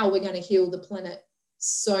is how we're going to heal the planet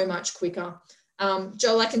so much quicker.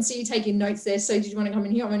 Joel, I can see you taking notes there. So did you want to come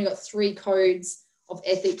in here? I've only got 3 codes of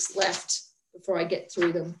ethics left before I get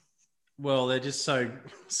through them. Well, they're just so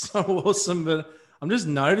awesome. But I'm just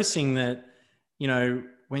noticing that,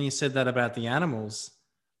 when you said that about the animals,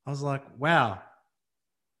 I was like, wow,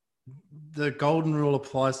 the golden rule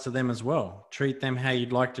applies to them as well. Treat them how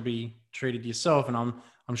you'd like to be treated yourself. And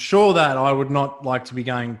I'm sure that I would not like to be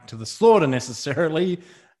going to the slaughter necessarily,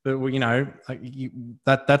 but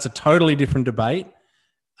that's a totally different debate.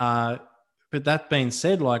 But that being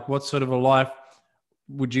said, like, what sort of a life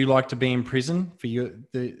would you like to be in prison for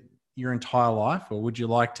your entire life, or would you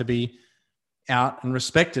like to be out and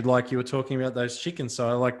respected, like you were talking about those chickens?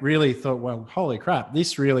 So I really thought, well, holy crap,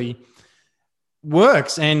 this really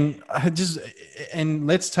works. And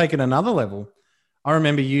let's take it another level. I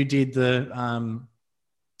remember you did the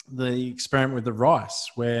experiment with the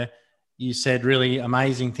rice, where you said really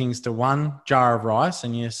amazing things to one jar of rice,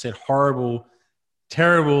 and you said horrible,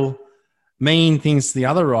 terrible, mean things to the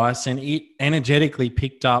other rice, and it energetically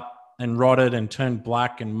picked up and rotted and turned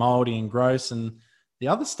black and moldy and gross. And the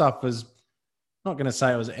other stuff was, not going to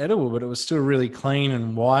say it was edible, but it was still really clean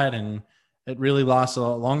and white, and it really lasts a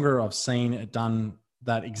lot longer. I've seen it done,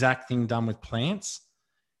 that exact thing done with plants,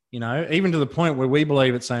 even to the point where we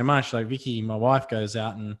believe it so much. Like Vicky, my wife, goes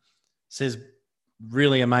out and says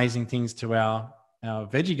really amazing things to our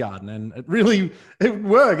veggie garden, and it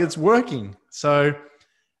works. It's working. So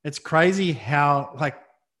it's crazy how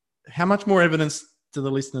much more evidence do the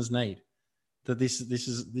listeners need that this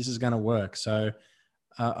is going to work. So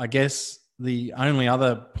I guess the only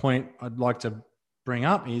other point I'd like to bring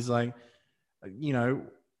up is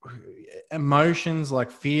emotions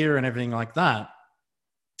like fear and everything like that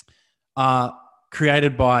are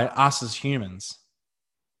created by us as humans.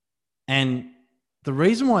 And the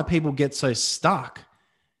reason why people get so stuck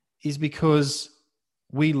is because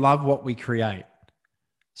we love what we create.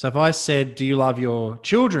 So if I said, do you love your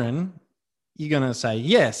children? You're going to say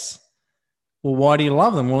yes. Well, why do you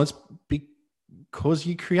love them? Well, it's because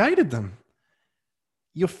you created them.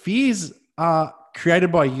 Your fears are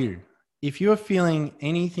created by you. If you're feeling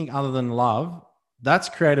anything other than love, that's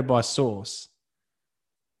created by source.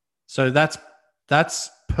 So that's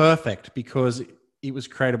perfect because it was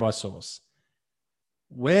created by source.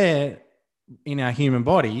 Where in our human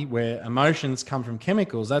body, where emotions come from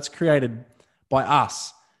chemicals, that's created by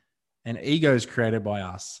us, and ego is created by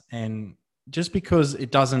us. And just because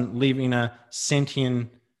it doesn't live in a sentient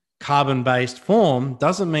carbon-based form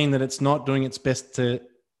doesn't mean that it's not doing its best to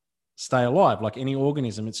stay alive. Like any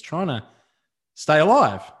organism, it's trying to stay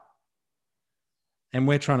alive. And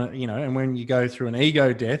we're trying to, and when you go through an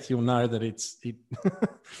ego death, you'll know that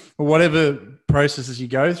whatever processes you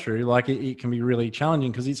go through, it can be really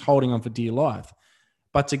challenging because it's holding on for dear life.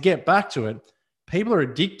 But to get back to it, people are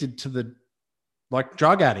addicted to like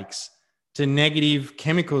drug addicts, to negative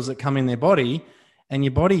chemicals that come in their body. And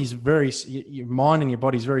your mind and your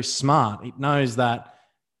body is very smart. It knows that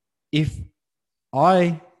if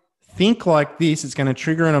I think like this, it's going to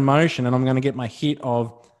trigger an emotion and I'm going to get my hit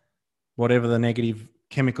of whatever the negative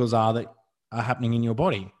chemicals are that are happening in your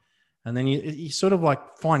body. And then you sort of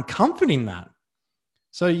like find comfort in that.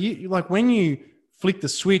 So you like when you flick the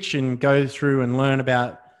switch and go through and learn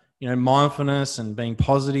about, mindfulness and being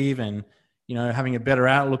positive and, having a better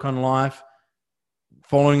outlook on life,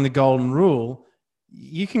 following the golden rule,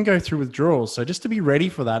 you can go through withdrawals. So just to be ready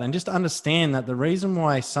for that and just understand that the reason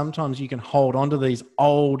why sometimes you can hold on to these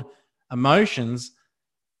old emotions,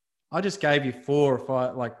 I just gave you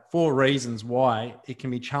 4 reasons why it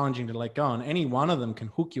can be challenging to let go. And any one of them can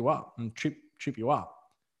hook you up and trip you up.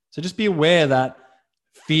 So just be aware that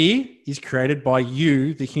fear is created by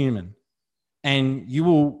you, the human, and you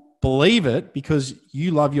will believe it because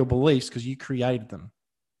you love your beliefs because you created them.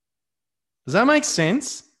 Does that make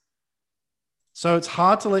sense? So it's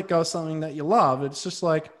hard to let go of something that you love. It's just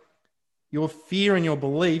like your fear and your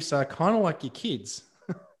beliefs are kind of like your kids.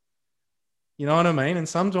 You know what I mean? And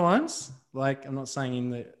sometimes, I'm not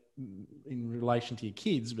saying in relation to your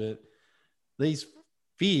kids, but these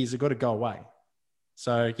fears have got to go away.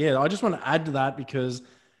 So yeah, I just want to add to that because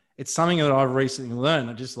it's something that I've recently learned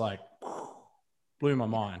that just blew my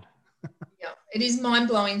mind. Yeah, it is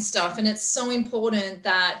mind-blowing stuff, and it's so important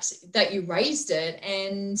that you raised it.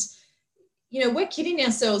 And we're kidding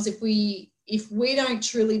ourselves if we don't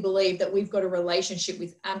truly believe that we've got a relationship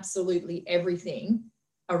with absolutely everything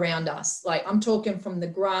around us. Like I'm talking from the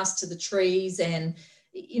grass to the trees, and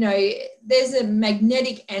there's a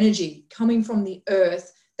magnetic energy coming from the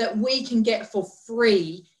earth that we can get for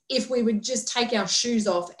free if we would just take our shoes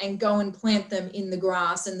off and go and plant them in the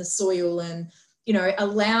grass and the soil and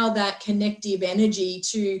allow that connective energy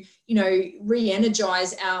to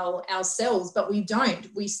re-energize ourselves. But we don't.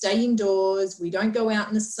 We stay indoors, we don't go out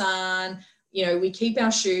in the sun, we keep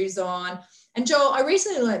our shoes on. And Joel, I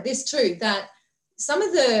recently learned this too, that some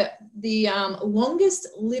of the longest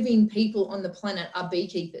living people on the planet are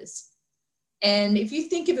beekeepers. And if you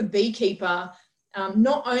think of a beekeeper,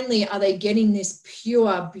 not only are they getting this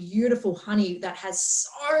pure, beautiful honey that has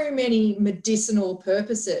so many medicinal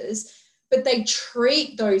purposes, but they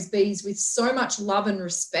treat those bees with so much love and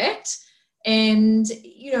respect. And,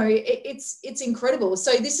 it's incredible.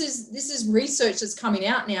 So this is research that's coming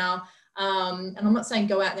out now. And I'm not saying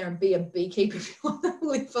go out there and be a beekeeper if you want to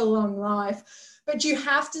live a long life, but you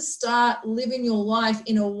have to start living your life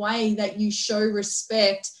in a way that you show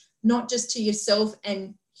respect, not just to yourself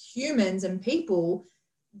and humans and people,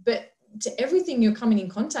 but to everything you're coming in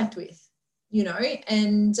contact with,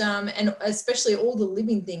 and especially all the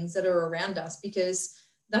living things that are around us, because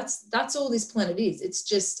that's all this planet is. It's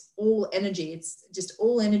just all energy. It's just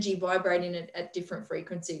all energy vibrating at different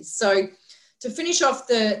frequencies. So to finish off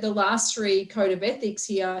the last three code of ethics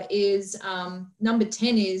here is number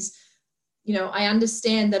 10 is, I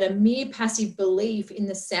understand that a mere passive belief in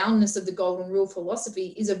the soundness of the golden rule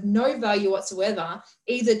philosophy is of no value whatsoever,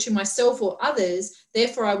 either to myself or others.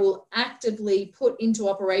 Therefore, I will actively put into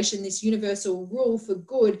operation this universal rule for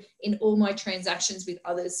good in all my transactions with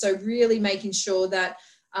others. So really making sure that,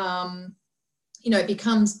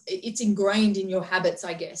 it's ingrained in your habits,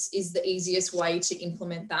 I guess, is the easiest way to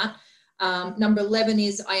implement that. Number 11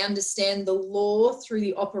 is I understand the law through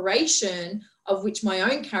the operation of which my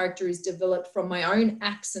own character is developed from my own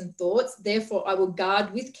acts and thoughts. Therefore, I will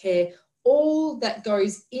guard with care all that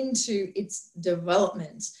goes into its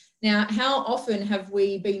development. Now, how often have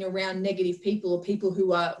we been around negative people, or people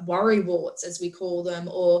who are worrywarts, as we call them,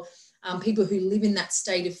 or people who live in that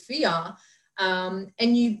state of fear?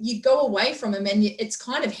 And you go away from them and it's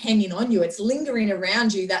kind of hanging on you. It's lingering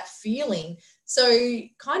around you, that feeling. So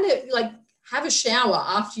kind of like have a shower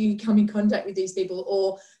after you come in contact with these people,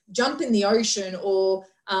 or jump in the ocean, or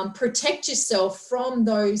protect yourself from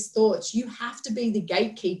those thoughts. You have to be the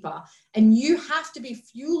gatekeeper, and you have to be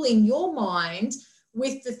fueling your mind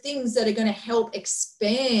with the things that are going to help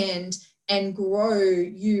expand and grow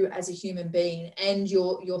you as a human being, and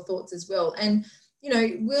your thoughts as well. And,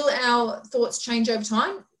 will our thoughts change over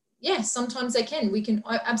time? Yes, sometimes they can. We can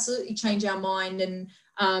absolutely change our mind, and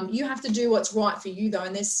you have to do what's right for you, though.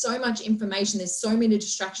 And there's so much information. There's so many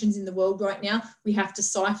distractions in the world right now. We have to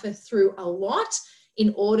cipher through a lot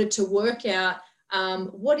in order to work out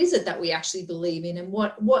what is it that we actually believe in, and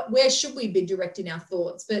where should we be directing our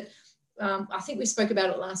thoughts. But I think we spoke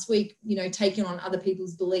about it last week, taking on other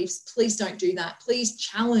people's beliefs. Please don't do that. Please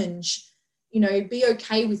challenge, be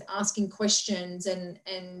okay with asking questions, and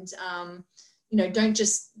don't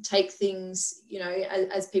just take things,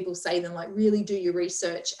 as people say them, like really do your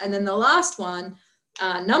research. And then the last one,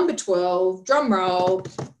 number 12, drum roll,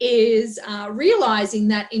 is realizing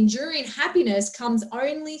that enduring happiness comes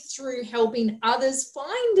only through helping others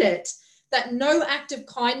find it, that no act of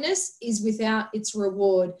kindness is without its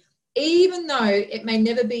reward. Even though it may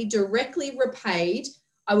never be directly repaid,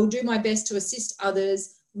 I will do my best to assist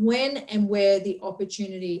others when and where the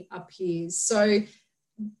opportunity appears. So,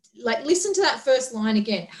 listen to that first line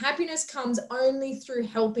again. Happiness comes only through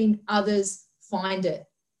helping others find it.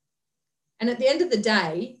 And at the end of the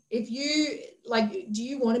day, if you do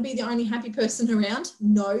you want to be the only happy person around?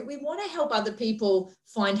 No, we want to help other people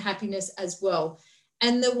find happiness as well.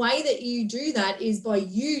 And the way that you do that is by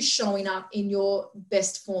you showing up in your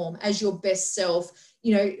best form, as your best self,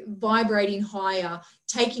 vibrating higher,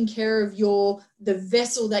 taking care of the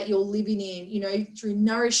vessel that you're living in, through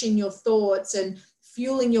nourishing your thoughts and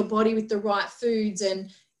fueling your body with the right foods, and,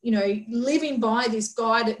 living by this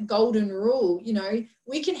golden rule.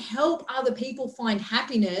 We can help other people find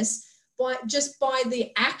happiness by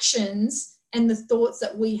the actions and the thoughts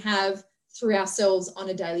that we have through ourselves on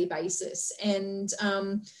a daily basis. And,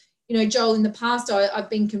 Joel, in the past, I've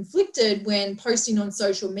been conflicted when posting on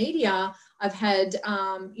social media. I've had,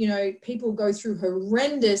 people go through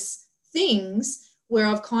horrendous things where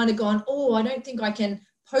I've kind of gone, oh, I don't think I can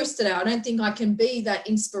post it out. I don't think I can be that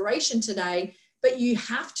inspiration today. But you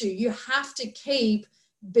have to keep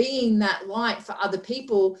being that light for other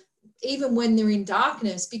people, even when they're in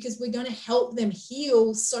darkness, because we're going to help them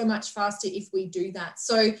heal so much faster if we do that.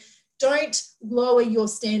 So don't lower your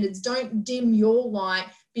standards. Don't dim your light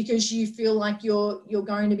because you feel like you're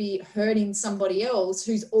going to be hurting somebody else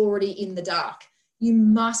who's already in the dark. You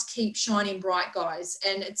must keep shining bright, guys.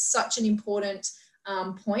 And it's such an important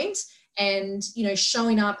point. And,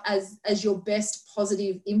 showing up as your best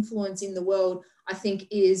positive influence in the world, I think,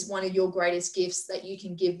 is one of your greatest gifts that you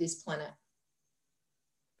can give this planet.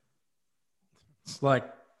 It's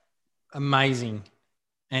amazing.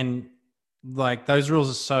 And those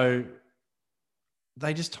rules are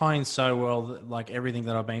they just tie in so well, everything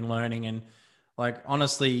that I've been learning. And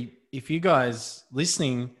honestly, if you guys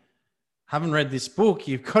listening haven't read this book,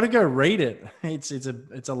 you've got to go read it. It's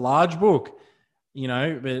a large book,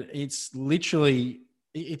 but it's literally,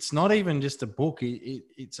 it's not even just a book.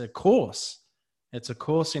 It's a course. It's a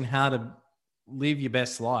course in how to live your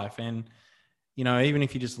best life. And, even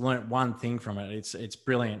if you just learnt one thing from it, it's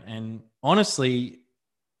brilliant. And honestly,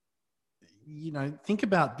 think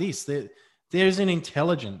about this. There's an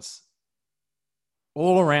intelligence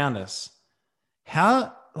all around us.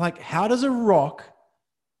 How does a rock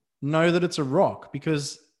know that it's a rock?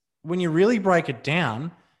 Because when you really break it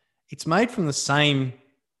down, it's made from the same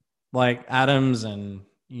atoms and,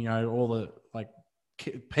 all the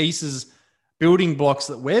pieces, building blocks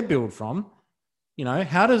that we're built from.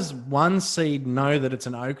 How does one seed know that it's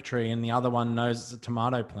an oak tree and the other one knows it's a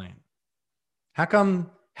tomato plant? How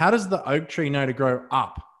does the oak tree know to grow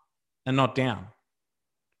up and not down?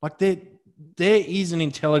 Like there is an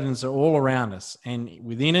intelligence all around us and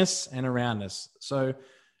within us and around us. So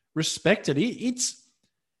respect it. It's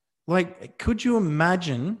like, could you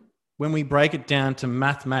imagine when we break it down to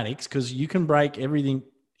mathematics, because you can break everything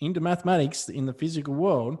into mathematics in the physical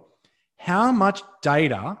world, how much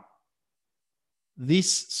data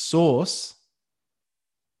this source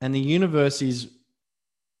and the universe is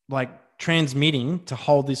like transmitting to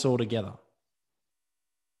hold this all together?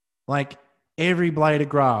 Like every blade of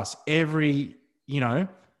grass, every,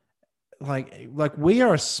 like we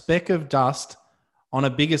are a speck of dust on a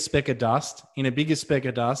bigger speck of dust, in a bigger speck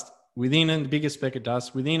of dust, within a bigger speck of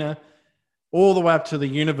dust, all the way up to the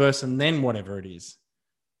universe and then whatever it is.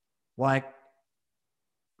 Like,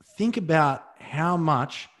 think about how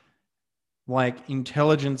much like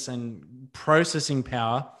intelligence and processing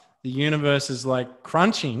power the universe is like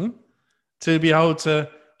crunching to be able to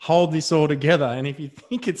hold this all together. And if you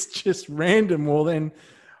think it's just random, well then,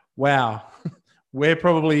 wow, we're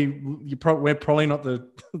probably not the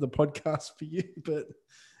podcast for you, but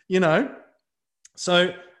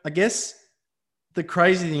so I guess the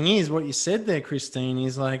crazy thing is what you said there, Christine,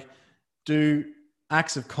 is like, do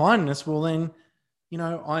acts of kindness. Well then,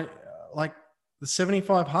 I like the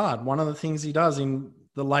 75 hard. One of the things he does in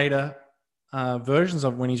the later versions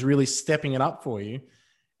of when he's really stepping it up for you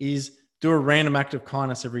is do a random act of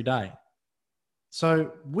kindness every day.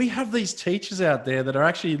 So we have these teachers out there that are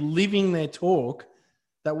actually living their talk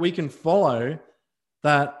that we can follow,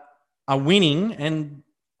 that are winning. And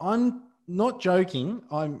I'm not joking.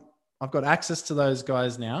 I've got access to those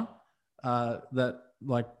guys now, that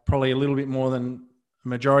like probably a little bit more than a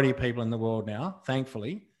majority of people in the world now,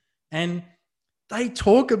 thankfully. And they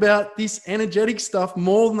talk about this energetic stuff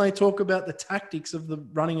more than they talk about the tactics of the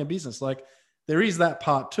running a business. Like there is that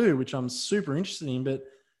part too, which I'm super interested in, but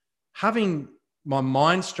having my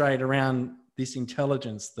mind straight around this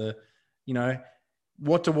intelligence,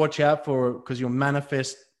 what to watch out for, because you'll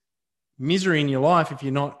manifest misery in your life if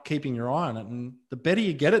you're not keeping your eye on it. And the better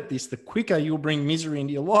you get at this, the quicker you'll bring misery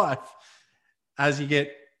into your life as you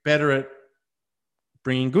get better at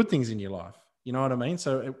bringing good things in your life. You know what I mean?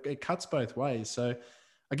 So it cuts both ways. So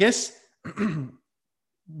I guess,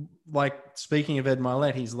 like speaking of Ed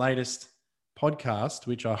Mylett, his latest podcast,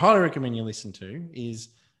 which I highly recommend you listen to, is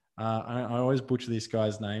I always butcher this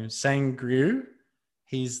guy's name, Sangrew.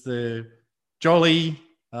 He's the jolly,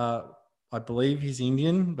 I believe he's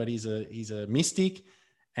Indian, but he's a mystic.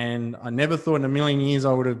 And I never thought in a million years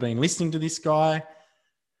I would have been listening to this guy.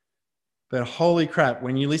 But holy crap,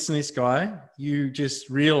 when you listen to this guy, you just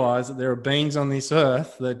realize that there are beings on this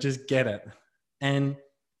earth that just get it. And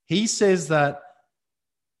he says that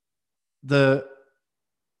the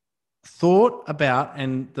thought about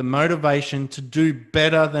and the motivation to do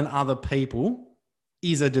better than other people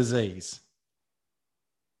is a disease.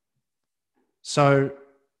 So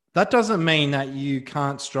that doesn't mean that you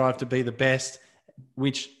can't strive to be the best,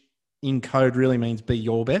 which in code really means be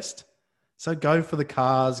your best. So go for the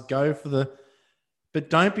cars, but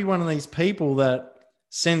don't be one of these people that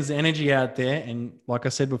sends the energy out there. And like I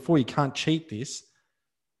said before, you can't cheat this.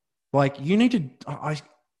 Like you need to,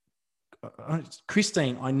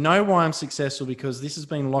 Christine, I know why I'm successful, because this has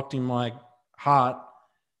been locked in my heart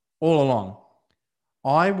all along.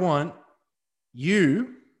 I want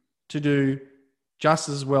you to do just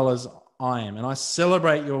as well as I am. And I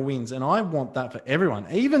celebrate your wins. And I want that for everyone,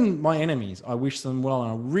 even my enemies. I wish them well.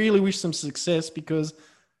 And I really wish them success, because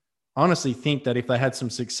I honestly think that if they had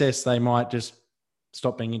some success, they might just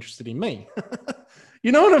stop being interested in me.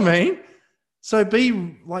 You know what I mean? So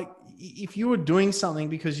be like, if you are doing something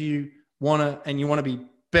because you want to be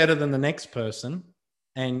better than the next person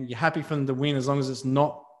and you're happy for them to win, as long as it's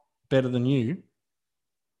not better than you,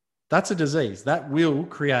 that's a disease that will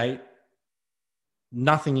create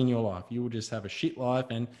nothing in your life. You will just have a shit life.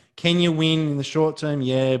 And can you win in the short term?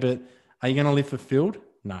 Yeah, but are you going to live fulfilled?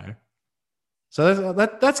 No. So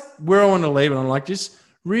that's where I want to leave it on. Like just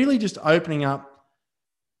really just opening up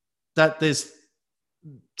that there's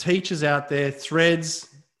teachers out there, threads,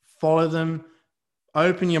 follow them,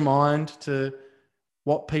 open your mind to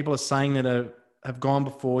what people are saying that have gone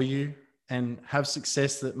before you and have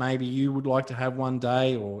success that maybe you would like to have one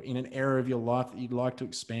day, or in an area of your life that you'd like to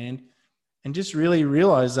expand. And just really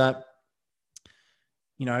realize that,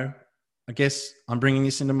 I guess I'm bringing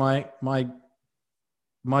this into my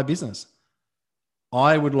business.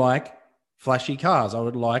 I would like flashy cars. I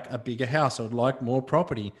would like a bigger house. I would like more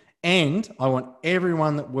property. And I want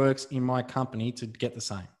everyone that works in my company to get the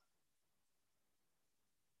same.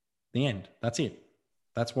 The end. That's it.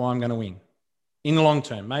 That's why I'm going to win. in the long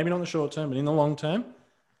term, maybe not in the short term, but in the long term,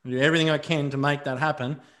 I'll do everything I can to make that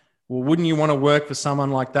happen. Well, wouldn't you want to work for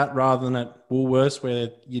someone like that rather than at Woolworths where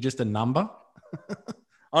you're just a number?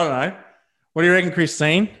 I don't know. What do you reckon,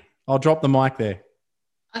 Christine? I'll drop the mic there.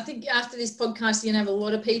 I think after this podcast, you're going to have a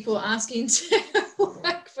lot of people asking to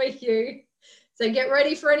work for you. So get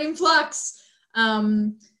ready for an influx.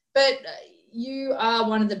 But you are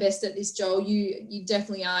one of the best at this, Joel. You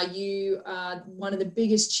definitely are. You are one of the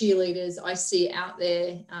biggest cheerleaders I see out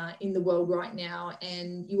there in the world right now.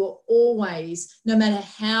 And you are always, no matter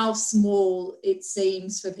how small it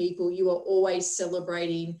seems for people, you are always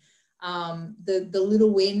celebrating the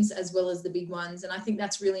little wins as well as the big ones. And I think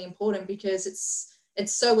that's really important because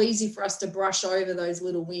it's so easy for us to brush over those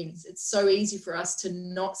little wins. It's so easy for us to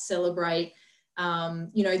not celebrate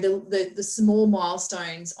the small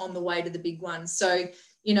milestones on the way to the big ones. So,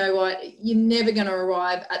 you know what, you're never going to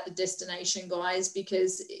arrive at the destination, guys,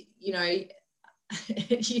 because, you know,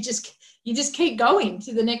 you just keep going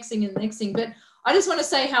to the next thing and the next thing. But I just want to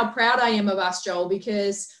say how proud I am of us, Joel,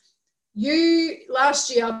 because you last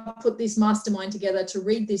year put this mastermind together to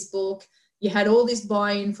read this book. You had all this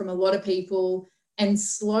buy-in from a lot of people, and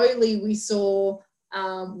slowly we saw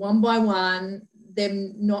one by one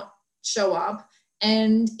them not show up.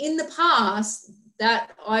 And in the past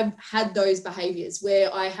that I've had those behaviors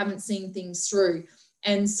where I haven't seen things through.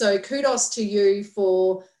 And so kudos to you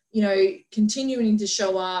for, you know, continuing to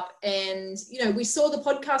show up. And, you know, we saw the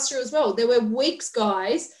podcast through as well. There were weeks,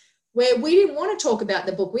 guys, where we didn't want to talk about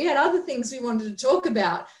the book. We had other things we wanted to talk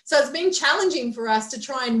about. So it's been challenging for us to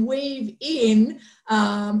try and weave in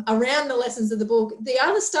around the lessons of the book, the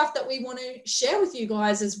other stuff that we want to share with you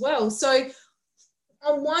guys as well. So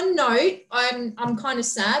on one note, I'm kind of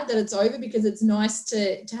sad that it's over because it's nice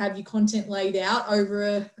to have your content laid out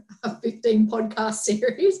over a 15 podcast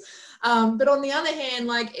series. But on the other hand,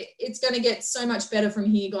 like it's going to get so much better from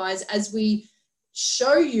here, guys, as we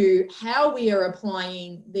show you how we are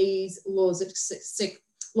applying these laws of success,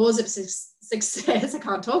 I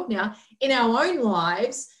can't talk now, in our own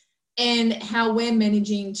lives, and how we're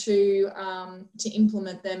managing to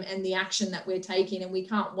implement them and the action that we're taking. And we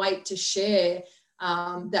can't wait to share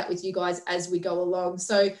that with you guys as we go along.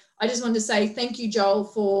 So I just wanted to say thank you, Joel,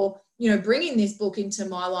 for, you know, bringing this book into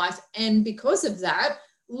my life. And because of that,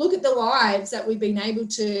 look at the lives that we've been able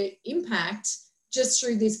to impact just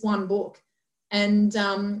through this one book. And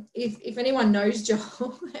if anyone knows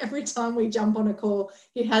Joel, every time we jump on a call,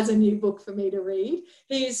 he has a new book for me to read.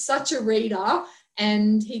 He is such a reader,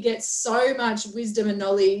 and he gets so much wisdom and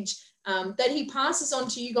knowledge that he passes on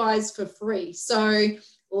to you guys for free. So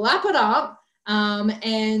lap it up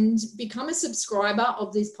and become a subscriber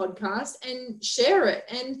of this podcast and share it.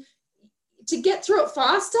 And to get through it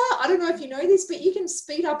faster, I don't know if you know this, but you can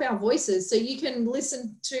speed up our voices. So you can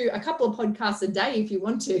listen to a couple of podcasts a day if you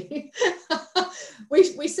want to.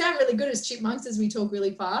 We sound really good as chipmunks as we talk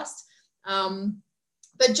really fast.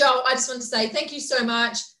 But Joel, I just want to say thank you so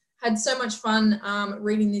much. Had so much fun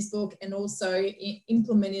reading this book and also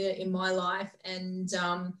implementing it in my life and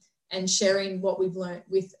sharing what we've learned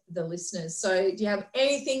with the listeners. So do you have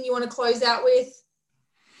anything you want to close out with?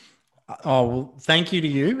 Oh, well, thank you to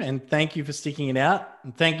you, and thank you for sticking it out.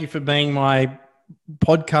 And thank you for being my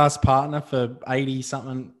podcast partner for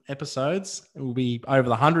 80-something episodes. It will be over the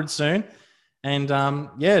 100 soon. And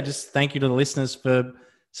just thank you to the listeners for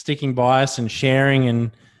sticking by us and sharing,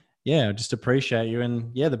 and I just appreciate you.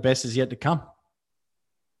 And the best is yet to come.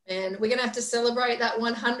 And we're going to have to celebrate that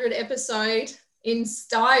 100 episode in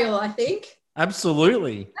style, I think.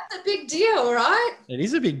 Absolutely. That's a big deal, right? It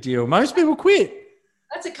is a big deal. Most people quit.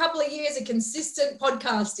 That's a couple of years of consistent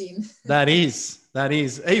podcasting. That is.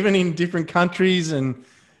 Even in different countries, and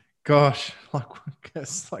gosh,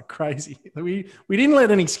 it's like crazy. We didn't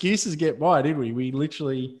let any excuses get by, did we? We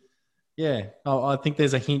literally, I think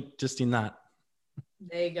there's a hint just in that.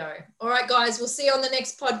 There you go. All right, guys, we'll see you on the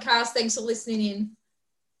next podcast. Thanks for listening in.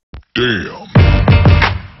 Damn.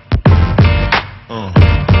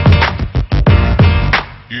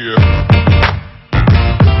 Yeah.